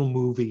a little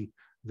movie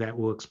that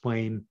will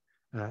explain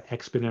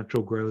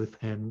exponential growth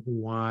and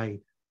why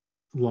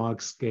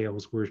log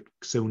scales were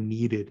so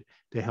needed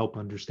to help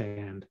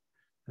understand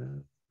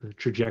the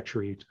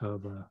trajectory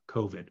of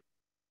COVID.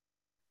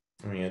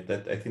 I mean,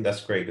 I think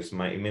that's great, because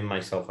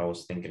myself, I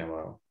was thinking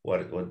about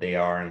what they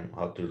are and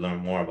how to learn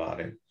more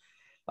about it.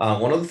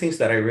 One of the things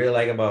that I really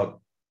like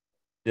about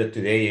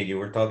today, you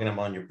were talking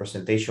about in your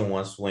presentation,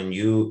 was when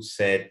you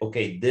said,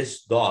 okay,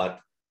 this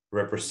dot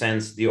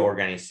represents the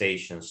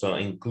organization. So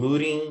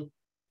including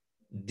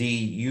the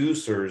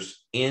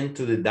users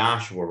into the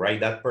dashboard, right?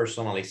 That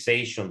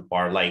personalization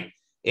part, like,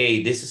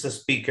 hey, this is a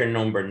speaker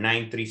number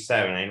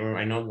 937.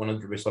 I know one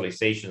of the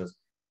visualizations,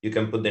 you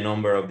can put the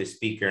number of the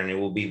speaker and it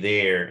will be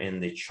there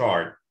in the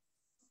chart.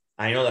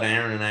 I know that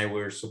Aaron and I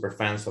were super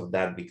fans of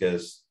that,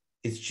 because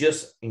it's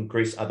just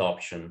increased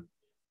adoption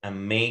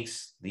and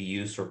makes the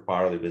user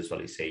part of the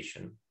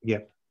visualization.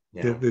 Yep.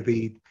 Yeah.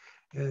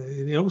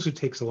 It also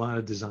takes a lot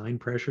of design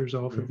pressures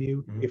off of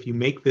you. If you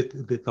make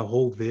the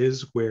whole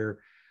viz where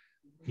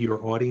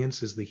your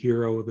audience is the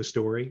hero of the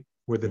story,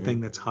 or the thing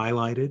that's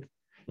highlighted,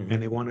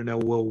 and they want to know,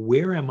 well,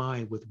 where am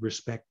I with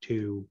respect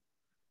to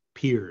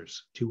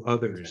peers, to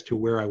others, to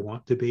where I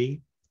want to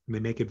be, and they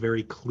make it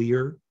very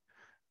clear,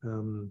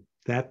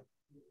 that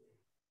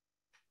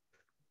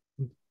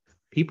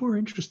people are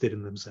interested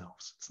in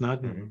themselves. It's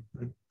not,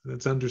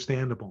 that's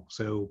understandable.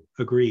 So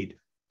agreed.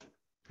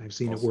 I've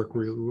seen it work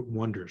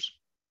wonders.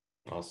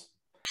 Awesome.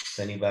 Does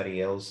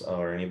anybody else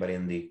or anybody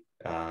in the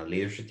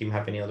leadership team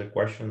have any other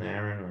question,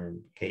 Aaron or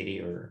Katie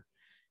or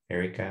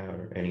Erica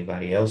or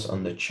anybody else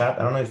on the chat?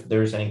 I don't know if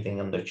there's anything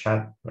on the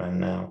chat right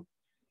now.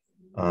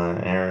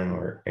 Aaron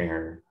or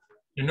Aaron.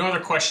 There are no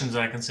other questions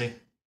that I can see.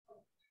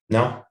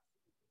 No?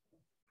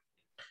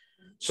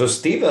 So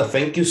Steve,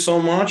 thank you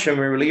so much. And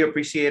we really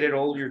appreciated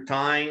all your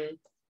time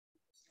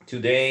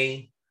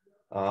today.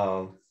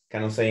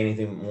 cannot say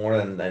anything more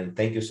than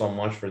thank you so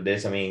much for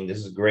this. I mean, this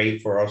is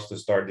great for us to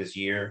start this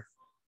year.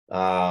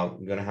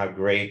 We're gonna have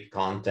great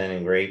content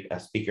and great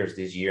speakers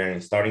this year,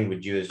 and starting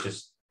with you is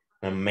just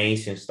an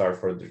amazing start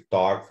for the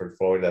talk, for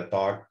Florida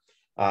talk.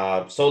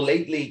 So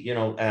lately, you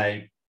know,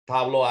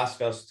 Pablo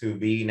asked us to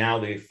be now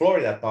the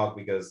Florida talk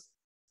because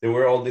there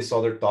were all these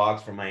other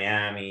talks from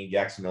Miami,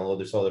 Jacksonville, all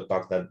these other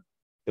talks that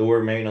they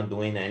were maybe not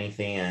doing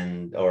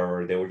anything,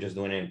 or they were just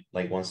doing it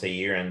like once a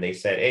year, and they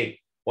said, hey,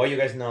 why you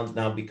guys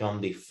now become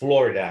the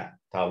Florida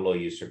Tableau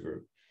user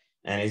group?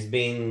 And it's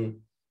been,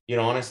 you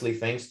know, honestly,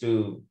 thanks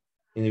to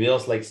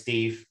individuals like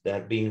Steve that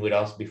have been with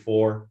us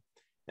before,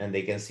 and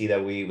they can see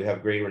that we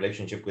have great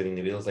relationship with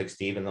individuals like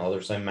Steve and the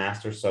other Zen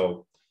masters.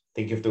 So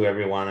thank you to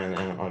everyone,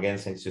 and again,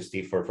 thanks to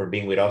Steve for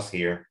being with us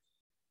here.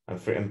 I'm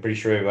pretty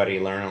sure everybody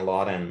learned a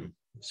lot, and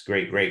it's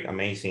great,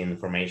 amazing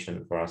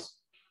information for us.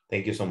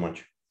 Thank you so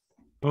much.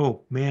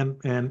 Oh, man,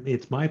 and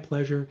it's my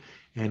pleasure.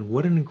 And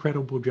what an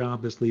incredible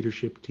job this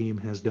leadership team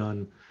has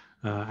done.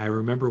 I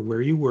remember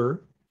where you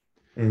were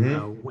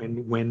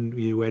when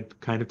you had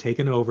kind of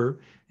taken over,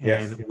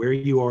 and where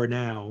you are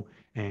now,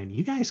 and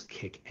you guys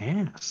kick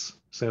ass.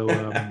 So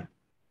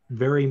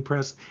very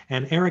impressed.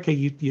 And Erica,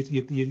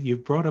 you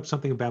brought up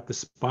something about the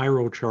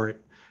spiral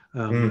chart.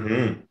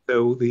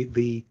 So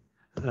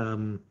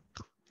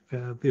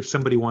if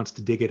somebody wants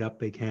to dig it up,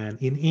 they can.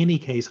 In any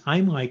case,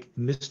 I'm like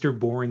Mr.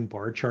 Boring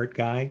bar chart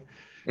guy.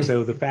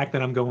 So the fact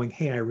that I'm going,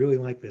 hey, I really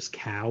like this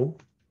cow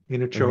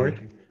in a chart,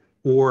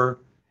 or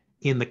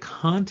in the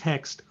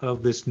context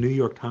of this New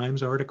York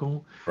Times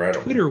article,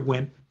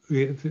 Twitter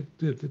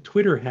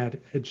Twitter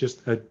had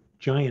just a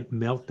giant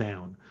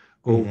meltdown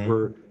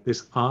over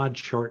this odd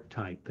chart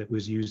type that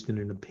was used in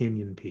an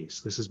opinion piece.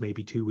 This is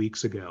maybe 2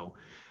 weeks ago.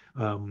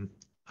 I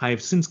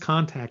have since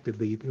contacted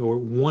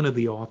one of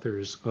the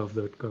authors of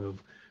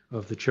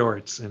the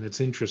charts, and it's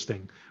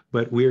interesting.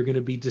 But we are going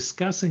to be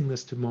discussing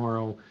this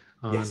tomorrow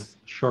on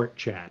Chart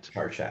Chat.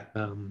 I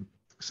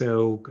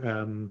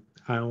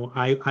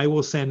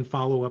will send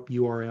follow-up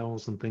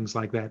URLs and things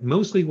like that.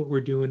 Mostly what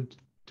we're doing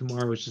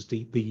tomorrow is just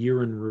the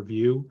year in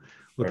review,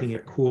 looking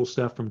at cool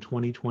stuff from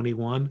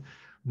 2021.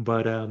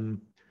 But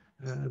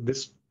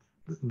this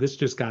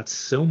just got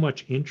so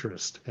much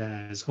interest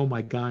as, oh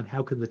my God,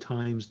 how could the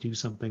Times do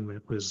something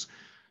that was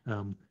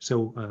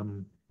so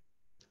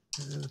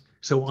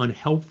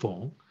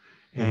unhelpful?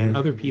 And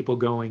other people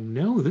going,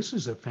 no, this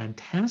is a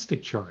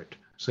fantastic chart.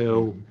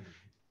 So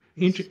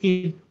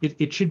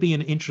it should be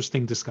an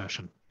interesting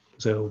discussion.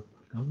 So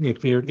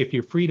if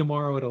you're free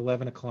tomorrow at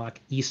 11 o'clock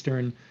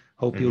Eastern,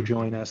 hope you'll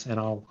join us, and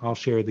I'll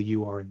share the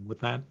URL with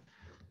that.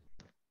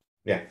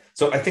 Yeah,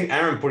 so I think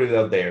Aaron put it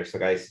out there. So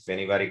guys, if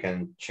anybody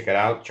can check it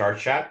out, Chart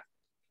Chat,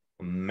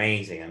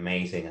 amazing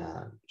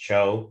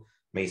show,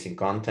 amazing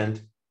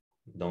content.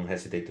 Don't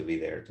hesitate to be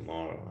there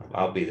tomorrow.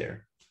 I'll be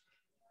there.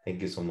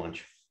 Thank you so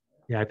much.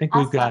 Yeah, I think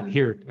we've got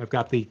here, I've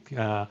got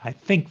I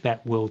think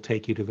that will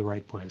take you to the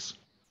right place.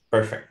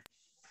 Perfect.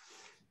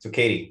 So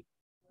Katie.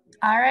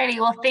 All righty,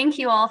 well, thank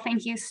you all.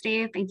 Thank you,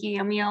 Steve. Thank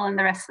you, Emil, and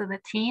the rest of the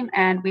team.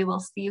 And we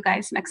will see you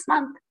guys next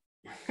month.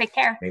 Take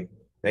care.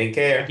 Take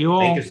care. Thank you all.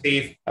 Thank you,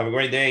 Steve. Have a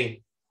great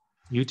day.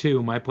 You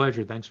too. My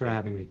pleasure. Thanks for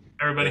having me.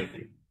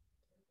 Everybody.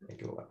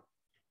 Thank you.